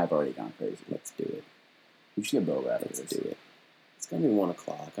like I've already gone crazy. Let's do it. We should get Boba out of Let's this. do it. It's gonna be 1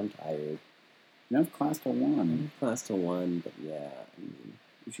 o'clock. I'm tired. You have class till 1. I have class till 1, but yeah, I mean,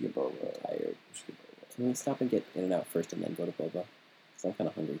 We should get Boba. I'm tired. We should get Boba. Can we stop and get In-N-Out first and then go to Boba? Because I'm kind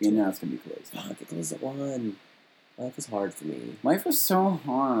of hungry too. In-N-Out's gonna be closed. Fuck, it goes at 1. Life is hard for me. Life is so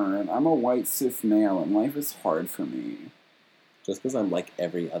hard. I'm a white cis male, and life is hard for me. Just because I'm like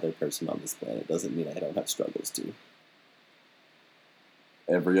every other person on this planet doesn't mean I don't have struggles too.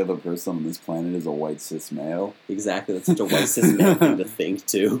 Every other person on this planet is a white cis male. Exactly, that's such a white cis male thing to think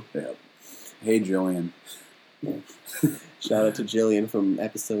too. Yeah. Hey, Jillian. Shout out to Jillian from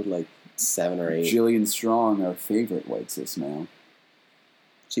episode like 7 or 8. Jillian Strong, our favorite white cis male.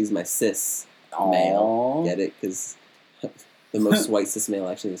 She's my cis Aww. male. Get it? Because the most white cis male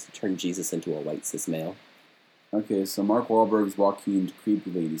actually is to turn Jesus into a white cis male. Okay, so Mark Wahlberg's walking to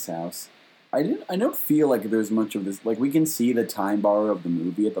Creepy Lady's house. I don't feel like there's much of this. Like, we can see the time bar of the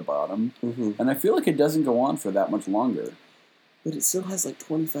movie at the bottom, Mm-hmm. and I feel like it doesn't go on for that much longer. But it still has like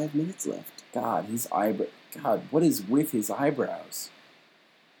 25 minutes left. God, God, what is with his eyebrows?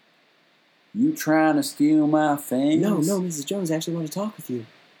 You trying to steal my things? No, Mrs. Jones, I actually want to talk with you.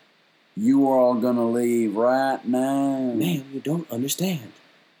 You all gonna leave right now. Ma'am, you don't understand.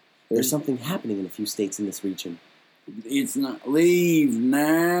 There's something happening in a few states in this region. It's not. Leave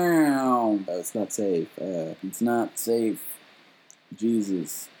now. It's not safe. It's not safe.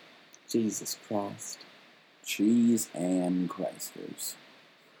 Jesus. Jesus Christ. Cheese and Chrysters.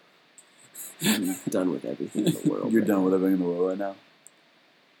 I'm done with everything in the world. You're right done now. with everything in the world right now?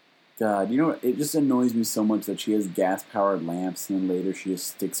 God, you know what? It just annoys me so much that she has gas-powered lamps and then later she just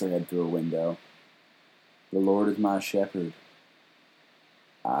sticks her head through a window. The Lord is my shepherd.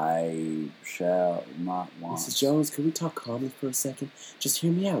 I shall not want. Mrs. Jones, can we talk calmly for a second? Just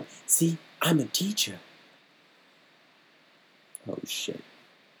hear me out. See, I'm a teacher. Oh, shit.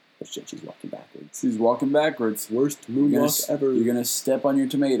 Oh, shit, she's walking backwards. She's walking backwards. Worst You're moonwalk ever. You're gonna step on your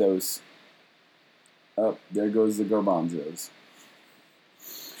tomatoes. Oh, there goes the garbanzos.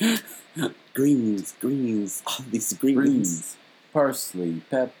 Greens. Oh, these greens. Parsley,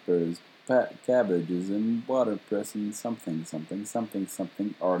 peppers, cabbages, and watercress, and something.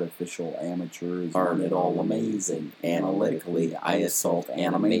 Artificial amateurs. Aren't it all amazing? Analytically, I assault,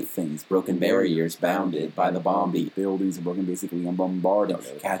 animate things. Broken barriers bounded by the bomb beat. Buildings are broken, basically, I'm bombarded.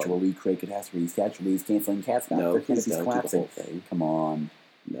 No, Casually create catastrophes. Casualties canceling cats. No, Their please canopies don't do the collapsing. whole thing. Come on.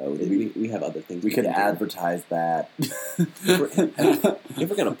 No, we have other things. We could can do. advertise that. If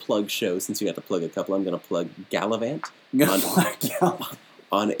we're gonna plug shows, since you got to plug a couple, I'm gonna plug Gallivant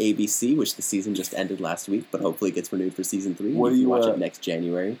on ABC, which the season just ended last week, but hopefully it gets renewed for season 3. What you do can you, watch it next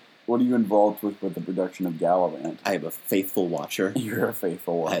January. What are you involved with the production of Gallivant? I am a faithful watcher. You're a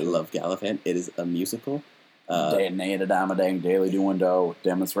faithful watcher. I love Gallivant. It is a musical. Day-to-day, dime-a-dang, daily doing dough,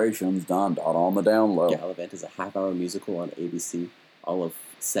 demonstrations done, on the down low. Gallivant is a half-hour musical on ABC, all of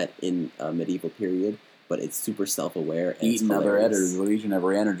set in a medieval period, but it's super self-aware and Eating other editors with each and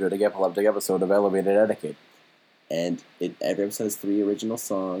every energetic epileptic episode of Elevated Etiquette. And every episode has 3 original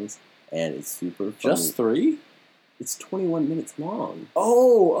songs, and it's super funny. Just 3? It's 21 minutes long.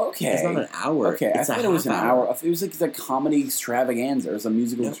 Oh, okay. It's not an hour. Okay, it's I thought it was an hour. It was like a comedy extravaganza or some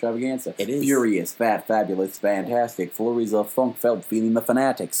musical extravaganza. It is. Furious, fat, fabulous, fantastic, flurries of funk felt, feeling the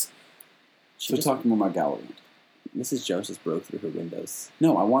fanatics. So talk more about Gallivant. Mrs. Jones just broke through her windows.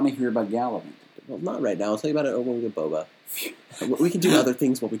 No, I want to hear about Gallivant. Well, not right now. I'll tell you about it when we get Boba. We can do other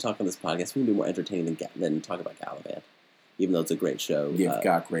things while we talk on this podcast. We can be more entertaining than talk about Gallivant, even though it's a great show. You've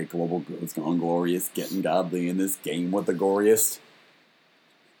got great global goods gone glorious, getting godly in this game with the goriest.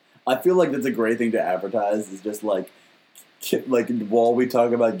 I feel like that's a great thing to advertise. Is just like while we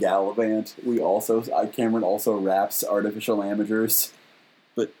talk about Gallivant, Cameron also raps Artificial Amateurs.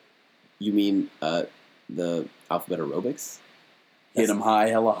 But you mean the alphabet aerobics? Hit 'em high,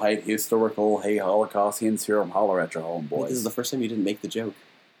 hella height, historical, hey Holocaustians, here 'em holler at your homeboys. This is the first time you didn't make the joke.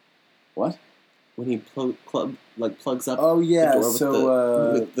 What? When he plugs up. Oh yeah, the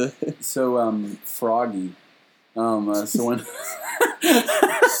door with the Froggy. So when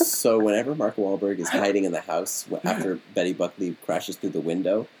So whenever Mark Wahlberg is hiding in the house after Betty Buckley crashes through the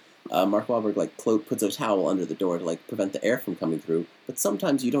window, Mark Wahlberg puts a towel under the door to prevent the air from coming through. But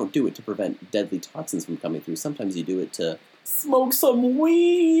sometimes you don't do it to prevent deadly toxins from coming through. Sometimes you do it to smoke some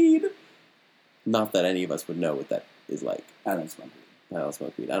weed. Not that any of us would know what that is like, I don't smoke weed. I don't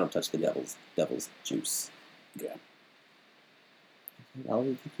smoke weed. I don't touch the devil's juice. Yeah. How old do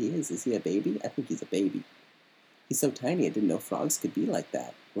you think he is? Is he a baby? I think he's a baby. He's so tiny, I didn't know frogs could be like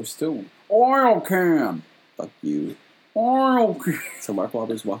that. We're still oil can. Fuck you. Oil can. So Mark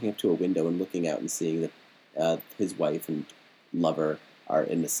Wahlberg's walking up to a window and looking out and seeing that his wife and lover are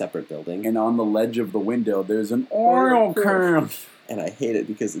in a separate building. And on the ledge of the window, there's an oil can. And I hate it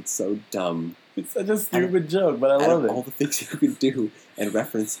because it's so dumb. It's such a stupid joke, but I love it. All the things you could do and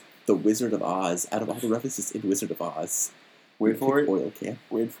reference the Wizard of Oz. Out of all the references in Wizard of Oz. Wait for it. Oil can.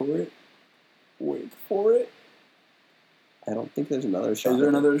 Wait for it. Wait for it. I don't think there's another shot. Is there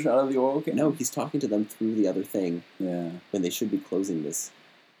another shot of the oil can? No, he's talking to them through the other thing. Yeah. When they should be closing this.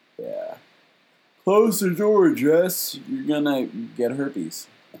 Yeah. Close the door, Jess. You're gonna get herpes.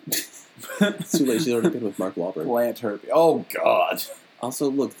 It's too late. She's already been with Mark Wahlberg. Plant herpes. Oh, God.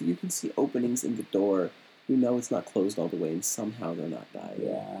 Also, look, you can see openings in the door. You know it's not closed all the way, and somehow they're not dying.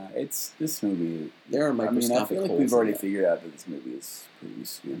 Yeah, it's this movie. There are microscopic I feel like holes we've already in figured out that this movie is pretty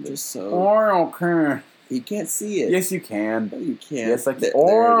stupid. Just so Oil can. you can't see it. Yes, you can. No, you can't. Yes, like there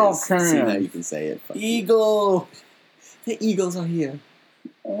oil it is. can. See how you can say it. Fuck Eagle. you. The eagles are here.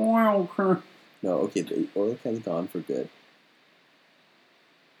 Oil can. No, okay, the oil can's gone for good.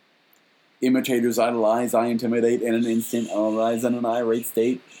 Imitators idolize, I intimidate in an instant, arise in an irate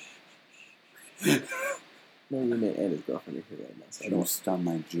state. No, roommate and his girlfriend are here right now. So Don't stun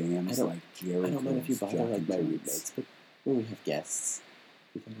my jams like Jerry. I don't mind if you bother like my roommates, but when we have guests,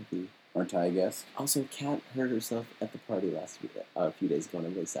 we gotta be. Aren't I a guest? Also, Kat hurt herself at the party last week, a few days ago, and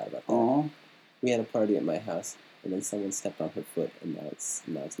I'm really sad about that. Aw. We had a party at my house, and then someone stepped on her foot, and now it's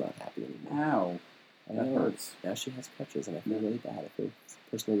not happy anymore. Ow. I That know. hurts. Now she has crutches, and I feel really bad. I feel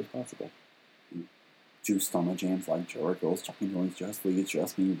personally responsible. Juiced on my jams like Jericho's. Chucking noise justly. It's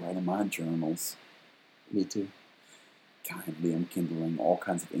just me writing my journals. Me too. Kindly, I'm kindling all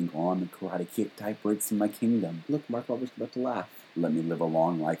kinds of ink on the karate kick type breaks in my kingdom. Look, Mark Wahlberg's about to laugh. Let me live a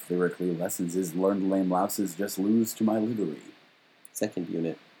long life lyrically. Lessons is learned lame louses. Just lose to my livery. Second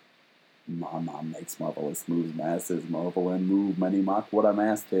unit. My mom makes marvelous moves. Masses marvel and move. Many mock what I'm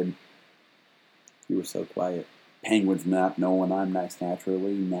asked in. You were so quiet. Penguins not know when I'm nice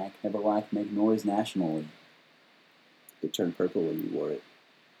naturally. Knack never like make noise nationally. It turned purple when you wore it.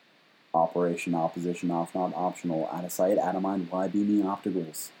 Operation opposition off not optional. Out of sight, out of mind. Why be me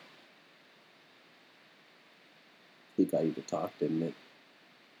opticals? He got you to talk, didn't it?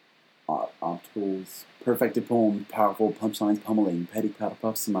 Opticals. Perfected poem. Powerful punchlines pummeling. Petty powder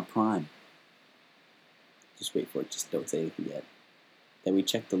puffs in my prime. Just wait for it. Just don't say anything yet. Then we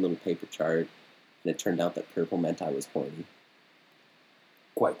checked the little paper chart, and it turned out that purple meant I was horny.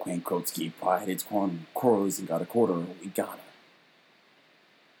 Quite quaint Krotsky. Pride its quarrels and got a quarter. We gotta.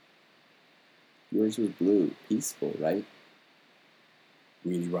 Yours was blue. Peaceful, right?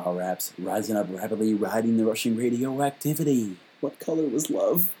 Really raw raps. Rising up rapidly. Riding the rushing radioactivity. What color was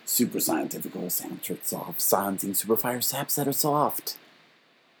love? Super scientifical. Sound tricks off. Silencing superfire saps that are soft.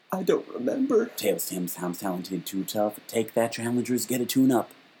 I don't remember. Tails, Tim's, Tom's talented, too tough. Take that, challengers, get a tune-up.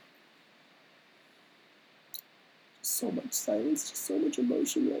 So much silence, just so much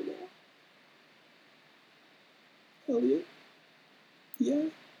emotion right now. Elliot? Yeah?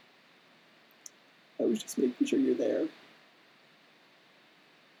 I was just making sure you're there.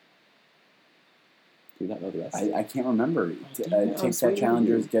 Do you not know the rest? I can't remember. I'm Take that,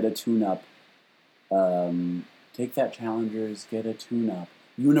 challengers, get a tune-up. Take that, challengers, get a tune-up.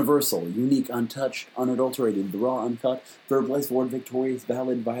 Universal, unique, untouched, unadulterated, the raw, uncut, verbalized, forward, victorious,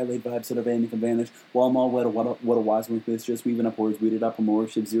 valid, violate, vibes that have advantage, Walmart, what a wise one with just weaving up words, weeded up, more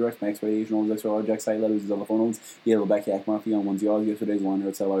ship, Xerox, max radiation, all extra large, site letters, telephones, yellow back, yak, mafia, on one's yard, yesterday's one,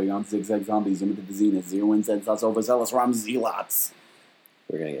 earth, celery, on zigzag zombies, limited the zenith, zero incense, thoughts, overzealous, rhymes, zealots.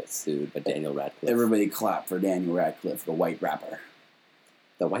 We're gonna get sued by Daniel Radcliffe. Everybody clap for Daniel Radcliffe, the white rapper.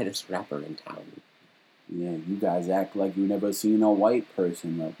 The whitest rapper in town. Yeah, you guys act like you've never seen a white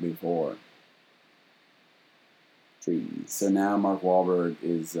person before. Trees. So now Mark Wahlberg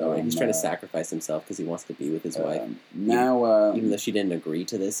is... he's trying to sacrifice himself because he wants to be with his wife. Now, even though she didn't agree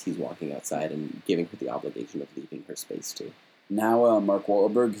to this, he's walking outside and giving her the obligation of leaving her space too. Now Mark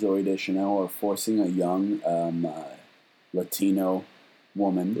Wahlberg, Zooey Deschanel are forcing a young Latino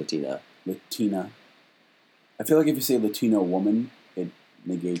woman... Latina. I feel like if you say Latino woman, it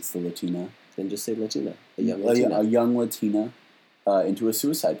negates the Latina. Then just say Latina. A young Latina. A young Latina into a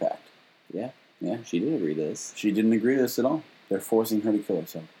suicide pact. Yeah. Yeah. She didn't agree to this. She didn't agree to this at all. They're forcing her to kill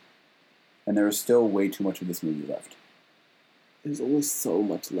herself. And there is still way too much of this movie left. There's only so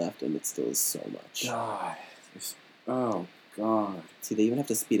much left, and it still is so much. God. Oh, God. See, they even have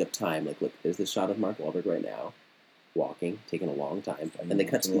to speed up time. Like, look, there's this shot of Mark Wahlberg right now. walking, taking a long time, and they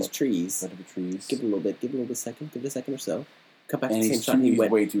cut to these trees. Cut to the trees. Give it a little bit. Give it a second a second or so. Cut back And to the he's same shot. he's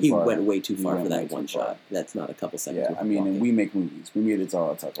way too far. He went way too far went for that way too one far. shot. That's not a couple seconds. Yeah, worth I of mean, walking. and we make movies. We made It's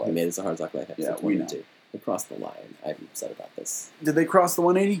All Tuck Life. We made It's a Hard Knock Life episode Yeah, we know. 22. They crossed the line. I'm upset about this. Did they cross the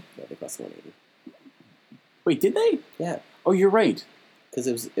 180? Yeah, they crossed the 180. Wait, did they? Yeah, Oh, you're right. because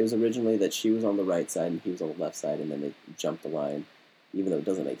it was originally that she was on the right side and he was on the left side, and then they jumped the line, even though it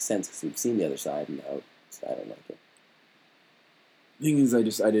doesn't make sense because we've seen the other side, and now I don't like it. The thing is,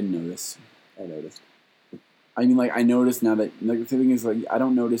 I didn't notice. I noticed. I mean, like, I noticed now that, like, the thing is, like, I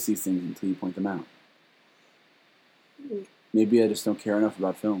don't notice these things until you point them out. Maybe I just don't care enough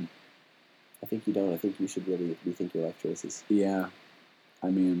about film. I think you don't. I think you should really rethink your life choices. Yeah. I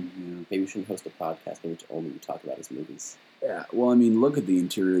mean, Maybe you shouldn't host a podcast in which only you talk about his movies. yeah. Well, I mean, look at the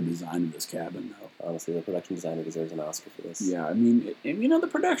interior design of this cabin, though. Honestly, the production designer deserves an Oscar for this. Yeah, I mean, the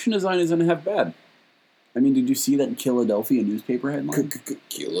production design isn't half bad. I mean, did you see that Philadelphia newspaper headline?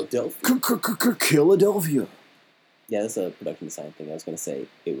 Philadelphia. Philadelphia. Yeah, that's a production design thing. I was going to say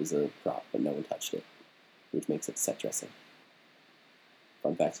it was a prop, but no one touched it, which makes it set dressing.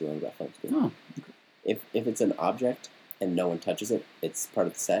 Fun facts you learned about film school. Oh. If it's an object and no one touches it, it's part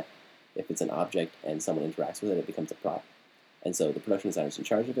of the set. If it's an object and someone interacts with it, it becomes a prop. And so the production designer's in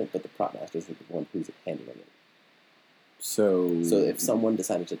charge of it, but the prop master is the one who's handling it. So if someone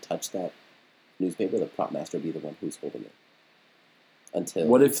decided to touch that newspaper, the prop master would be the one who's holding it. Until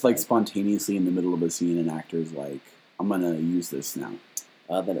what if, like, spontaneously in the middle of a scene, an actor's like, "I'm gonna use this now."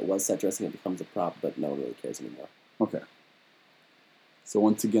 Then it was set dressing, it becomes a prop, but no one really cares anymore. Okay. So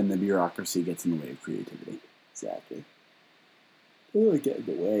once again, the bureaucracy gets in the way of creativity. Exactly. They don't get in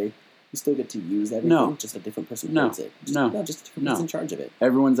the way. You still get to use everything. No. Just a different person No. holds it. Just a different person in charge of it.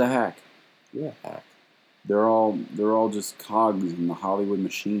 Everyone's a hack. You're a hack. They're all just cogs in the Hollywood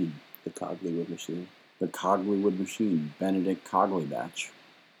machine. The Coglywood machine. The Coglywood machine. Benedict Coglybatch.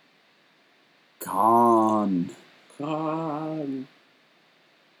 Con.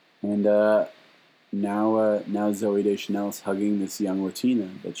 And now Zoe Deschanel's hugging this young Latina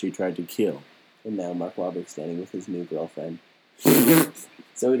that she tried to kill. And now Mark Wahlberg's standing with his new girlfriend.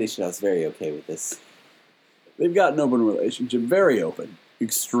 Zoe Deschanel's very okay with this. They've got an open relationship. Very open.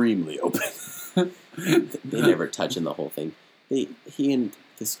 Extremely open. They never touch in the whole thing. He and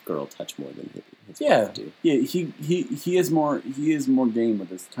this girl touch more than his wife do. Yeah, he is more game with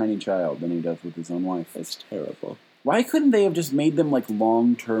this tiny child than he does with his own wife. That's terrible. Why couldn't they have just made them like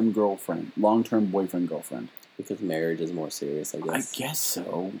long-term boyfriend, girlfriend? Because marriage is more serious, I guess. I guess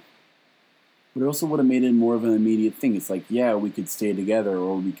so. But it also would have made it more of an immediate thing. It's like, yeah, we could stay together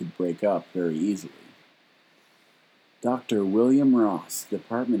or we could break up very easily. Dr. William Ross,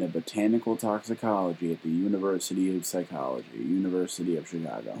 Department of Botanical Toxicology at the University of Psychology, University of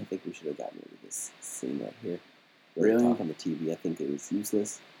Chicago. I think we should have gotten rid of this scene right here. Really? Talk on the TV. I think it was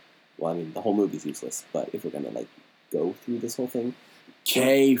useless. Well, I mean, the whole movie's useless. But if we're gonna go through this whole thing,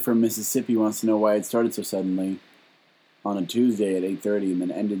 Kay from Mississippi wants to know why it started so suddenly on a Tuesday at 8:30 and then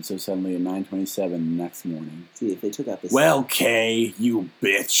ended so suddenly at 9:27 the next morning. See, if they took out this... Well, Kay, you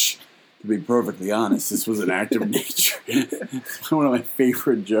bitch. To be perfectly honest, this was an act of nature. One of my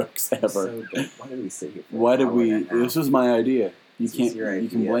favorite jokes ever. So good. Why did we sit here for Why an did hour we... and a half? This was my idea. You This was your You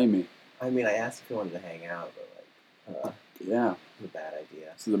can idea. blame me. I mean, I asked if you wanted to hang out, but Yeah, it's a bad idea.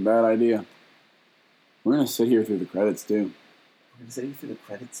 this is a bad idea. We're going to sit here through the credits, too. We're going to sit through the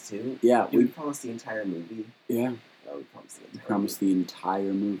credits, too? Yeah, Did we promise the entire movie? Yeah, No, we promised the we entire promised the entire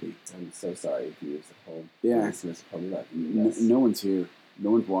movie. movie. I'm so sorry, viewers at home. Yeah. Listeners at home, we love you. No one's here. No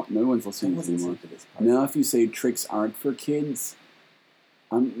one's listening Someone's anymore. listening to this part. Now, if you say tricks aren't for kids,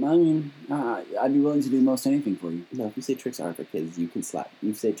 I'd be willing to do most anything for you. No, if you say tricks aren't for kids, you can slap.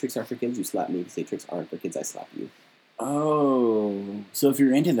 You say tricks aren't for kids, you slap me. If you say tricks aren't for kids, I slap you. Oh, so if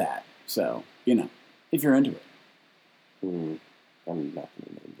you're into that, if you're into it. I'm not going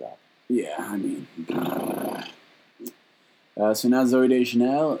to name drop. Yeah, I mean. So now Zoe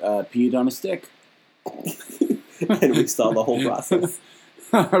Deschanel peed on a stick. And we saw the whole process.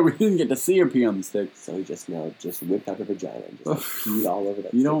 We didn't get to see her pee on the stick. So we just whipped out her vagina and just peed all over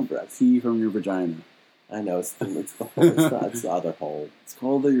that. You don't for us. pee from your vagina. I know it's the hole. It's the other hole. It's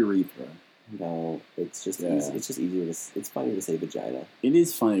called the urethra. No, it's just Yeah. easy. It's just easier to. It's funnier to say vagina. It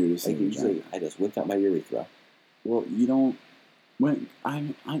is funnier to say Like usually, vagina. I just whipped out my urethra. Well, you don't. When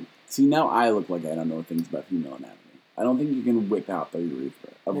I see now, I look like I don't know things about female anatomy. I don't think you can whip out the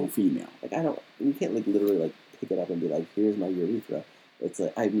urethra of a female. Like I don't. You can't literally pick it up and be like, "Here's my urethra." It's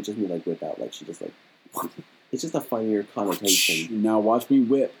like I just mean whip out. Like she just It's just a funnier connotation. Now watch me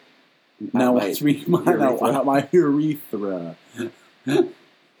whip. Now watch me. Now my urethra.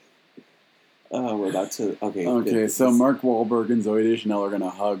 Oh, we're about to... Okay. Okay, so Mark Wahlberg and Zooey Deschanel are going to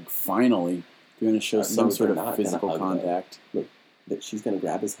hug, finally. They're going to show some sort of physical contact. Look, she's going to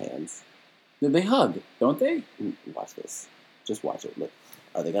grab his hands. They hug, don't they? Watch this. Just watch it. Look.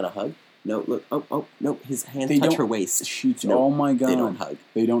 Are they going to hug? No, look. Oh, no. His hands touch her waist. Oh my God. They don't hug.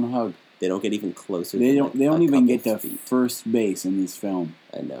 They don't hug. They don't get even closer. They don't even get to first base in this film.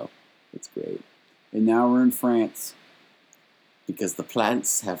 I know. It's great. And now we're in France. Because the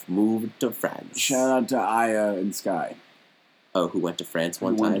plants have moved to France. Shout out to Aya and Sky. Oh, who went to France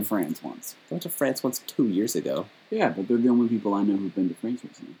one time? Went to France once. They went to France once 2 years ago. Yeah, but they're the only people I know who've been to France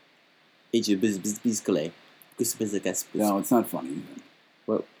recently. No, it's not funny.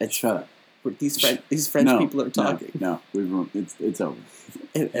 Well, shut up. These French people are talking. No, it's over.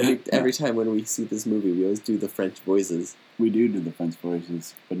 And every time when we see this movie, we always do the French voices. We do the French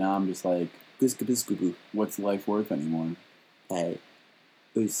voices, but now I'm just like, what's life worth anymore? Hey,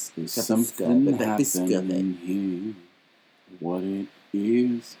 something happening here. What it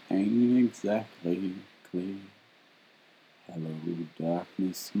is ain't exactly clear. Hello,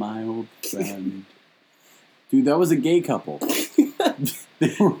 darkness, my old friend. Dude, that was a gay couple.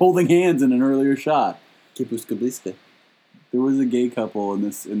 They were holding hands in an earlier shot. There was a gay couple in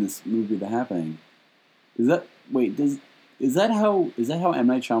this movie, The Happening. Is that how M.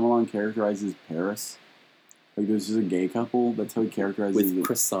 Night Shyamalan characterizes Paris? Like, there's just a gay couple. That's how he characterizes it. With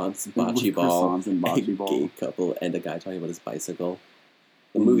croissants, bocce ball, gay couple, and a guy talking about his bicycle.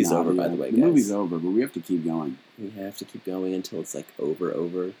 The movie's over, by the way, guys. The movie's over, but we have to keep going. We have to keep going until it's, like,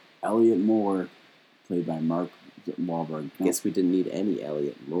 over. Elliot Moore, played by Mark Wahlberg. I guess we didn't need any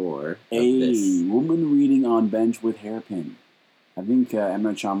Elliot Moore. A woman reading on bench with hairpin. I think M.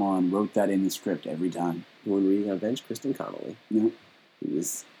 Night Shyamalan wrote that in the script every time. Woman reading on bench, Kristen Connolly. Yeah. He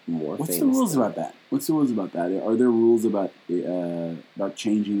was more famous. What's the rules about that? Are there rules about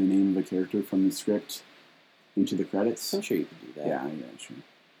changing the name of a character from the script into the credits? I'm sure you could do that. Yeah,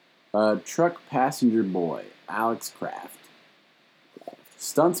 sure. Truck passenger boy, Alex Kraft.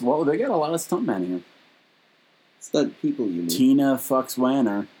 Stunts, well, they got a lot of stuntmen here. Stunt people, you mean? Tina fucks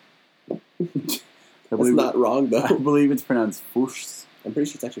Wanner. That's not wrong, though. I believe it's pronounced Fuchs. I'm pretty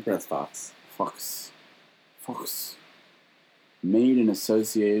sure it's actually pronounced Fox. Fox. Made in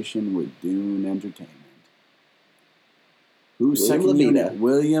association with Dune Entertainment.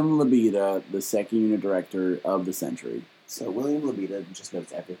 William Labita, the second unit director of the century. So William Labita just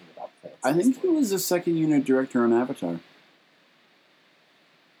knows everything about France. I think he was the second unit director on Avatar.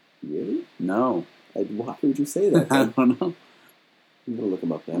 Really? No. Why would you say that? I don't know. I'm going to look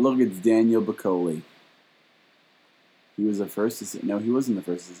him up now. Look, it's Daniel Bacoli. He was the first... No, he wasn't the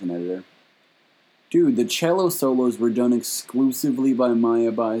first assistant editor. Dude, the cello solos were done exclusively by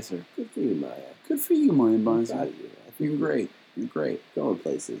Maya Beiser. Good for you, Maya. Good for you, Maya Beiser. I'm proud of you. You're great. You're great. Going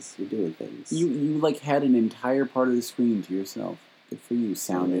places. You're doing things. You like had an entire part of the screen to yourself. Good for you,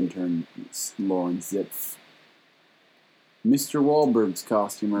 sound intern Lauren Zipf. Mr. Wahlberg's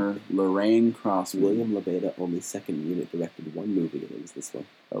costumer, Lorraine Crossman. William Labita, only second unit, directed one movie, and it was this one.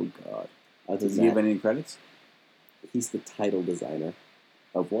 Oh, God. Does he have any credits? He's the title designer.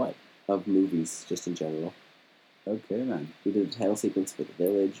 Of what? Of movies, just in general. Okay, then. He did a title sequence for The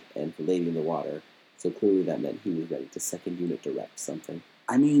Village and for Lady in the Water, so clearly that meant he was ready to second unit direct something.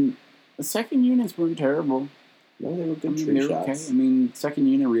 I mean, the second units weren't terrible. No, they were good tree shots. Okay. I mean, second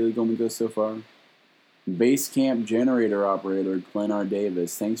unit really only goes so far. Base camp generator operator Glenn R.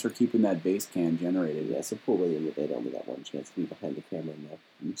 Davis. Thanks for keeping that base cam generated. Yeah, so poor William Labita only got one chance to be behind the camera now.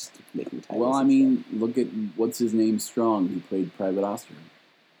 You just keep making titles. Well, I mean, look at what's his name Strong, who played Private Oster.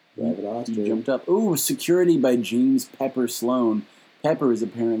 He jumped up. Ooh, Security by James Pepper Sloan. Pepper is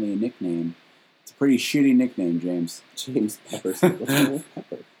apparently a nickname. It's a pretty shitty nickname, James. James Pepper. What's wrong with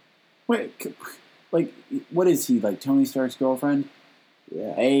Pepper? Wait, like, what is he, like Tony Stark's girlfriend?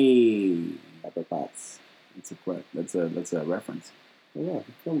 Yeah. Hey. Pepper Potts. That's a reference. Oh, yeah,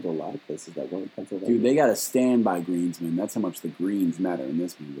 he filmed a lot of places that weren't Pennsylvania. Dude, they got to stand by greensmen. That's how much the greens matter in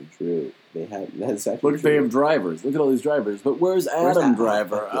this movie. True. That's actually Look, they have drivers. Look at all these drivers. But where's Adam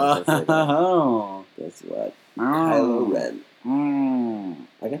Driver? Oh. Guess what? Kylo Ren.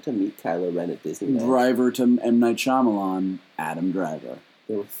 I got to meet Kylo Ren at Disneyland. Driver to M. Night Shyamalan, Adam Driver.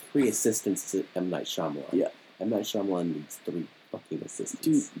 There were 3 assistants to M. Night Shyamalan. Yeah. M. Night Shyamalan needs 3 fucking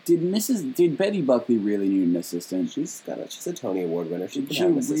assistants. Dude, did Betty Buckley really need an assistant? She's a Tony Award winner. Did she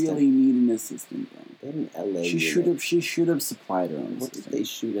really need an assistant, though? They had an L.A. She should have supplied her own assistant. What did they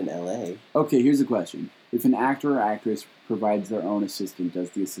shoot in L.A.? Okay, here's a question. If an actor or actress provides their own assistant,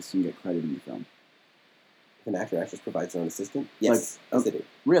 does the assistant get credit in the film? If an actor or actress provides their own assistant? Yes. Yes, they do.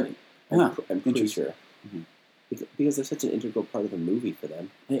 Really? I'm pretty sure. Mm-hmm. Because they're such an integral part of the movie for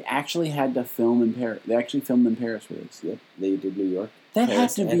them. They actually had to film in Paris. They actually filmed in Paris for this. Yep, they did New York, That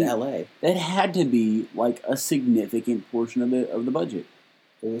Paris, had to and be L.A. That had to be like a significant portion of the budget.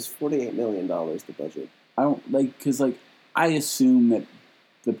 It was $48 million, the budget. I don't because I assume that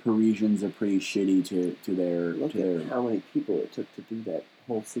the Parisians are pretty shitty to their Look at how many people it took to do that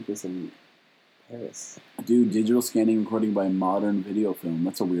whole sequence in Paris. Dude, digital scanning and recording by Modern Video Film.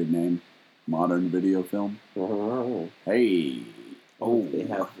 That's a weird name. Modern Video Film. Oh. Hey. Oh. They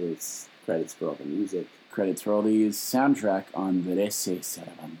have those credits for all the music. Credits for all these. Soundtrack on Verese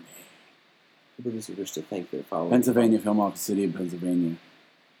Sarabande. The producers wish to thank their followers. Pennsylvania Film Office, City of Pennsylvania.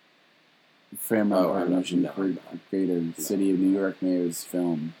 Fairmont Promotion, Creative, City of New York Mayor's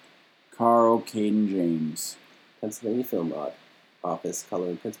Film. Carl Caden James. Pennsylvania Film Office, Color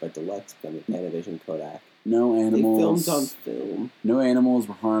and Prints by Deluxe, Panavision Kodak. No animals. They filmed on film. No animals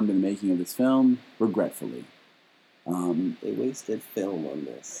were harmed in the making of this film, regretfully. They wasted film on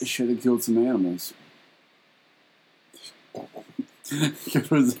this. They should have killed some animals. Could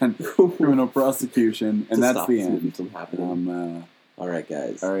present criminal prosecution, and that's the end. From happening. All right,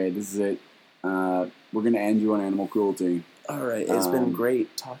 guys. All right, this is it. We're gonna end you on animal cruelty. All right, it's been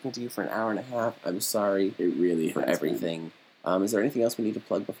great talking to you for an hour and a half. I'm sorry. It really for everything. Is there anything else we need to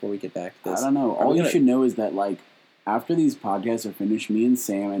plug before we get back to this? I don't know. All you should know is that like after these podcasts are finished, me and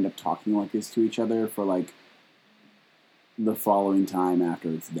Sam end up talking like this to each other for like the following time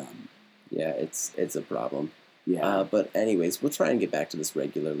after it's done. Yeah, it's a problem. Yeah. But anyways, we'll try and get back to this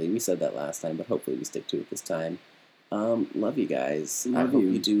regularly. We said that last time, but hopefully we stick to it this time. Love you guys. I hope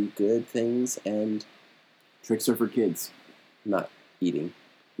you do good things and tricks are for kids. Not eating.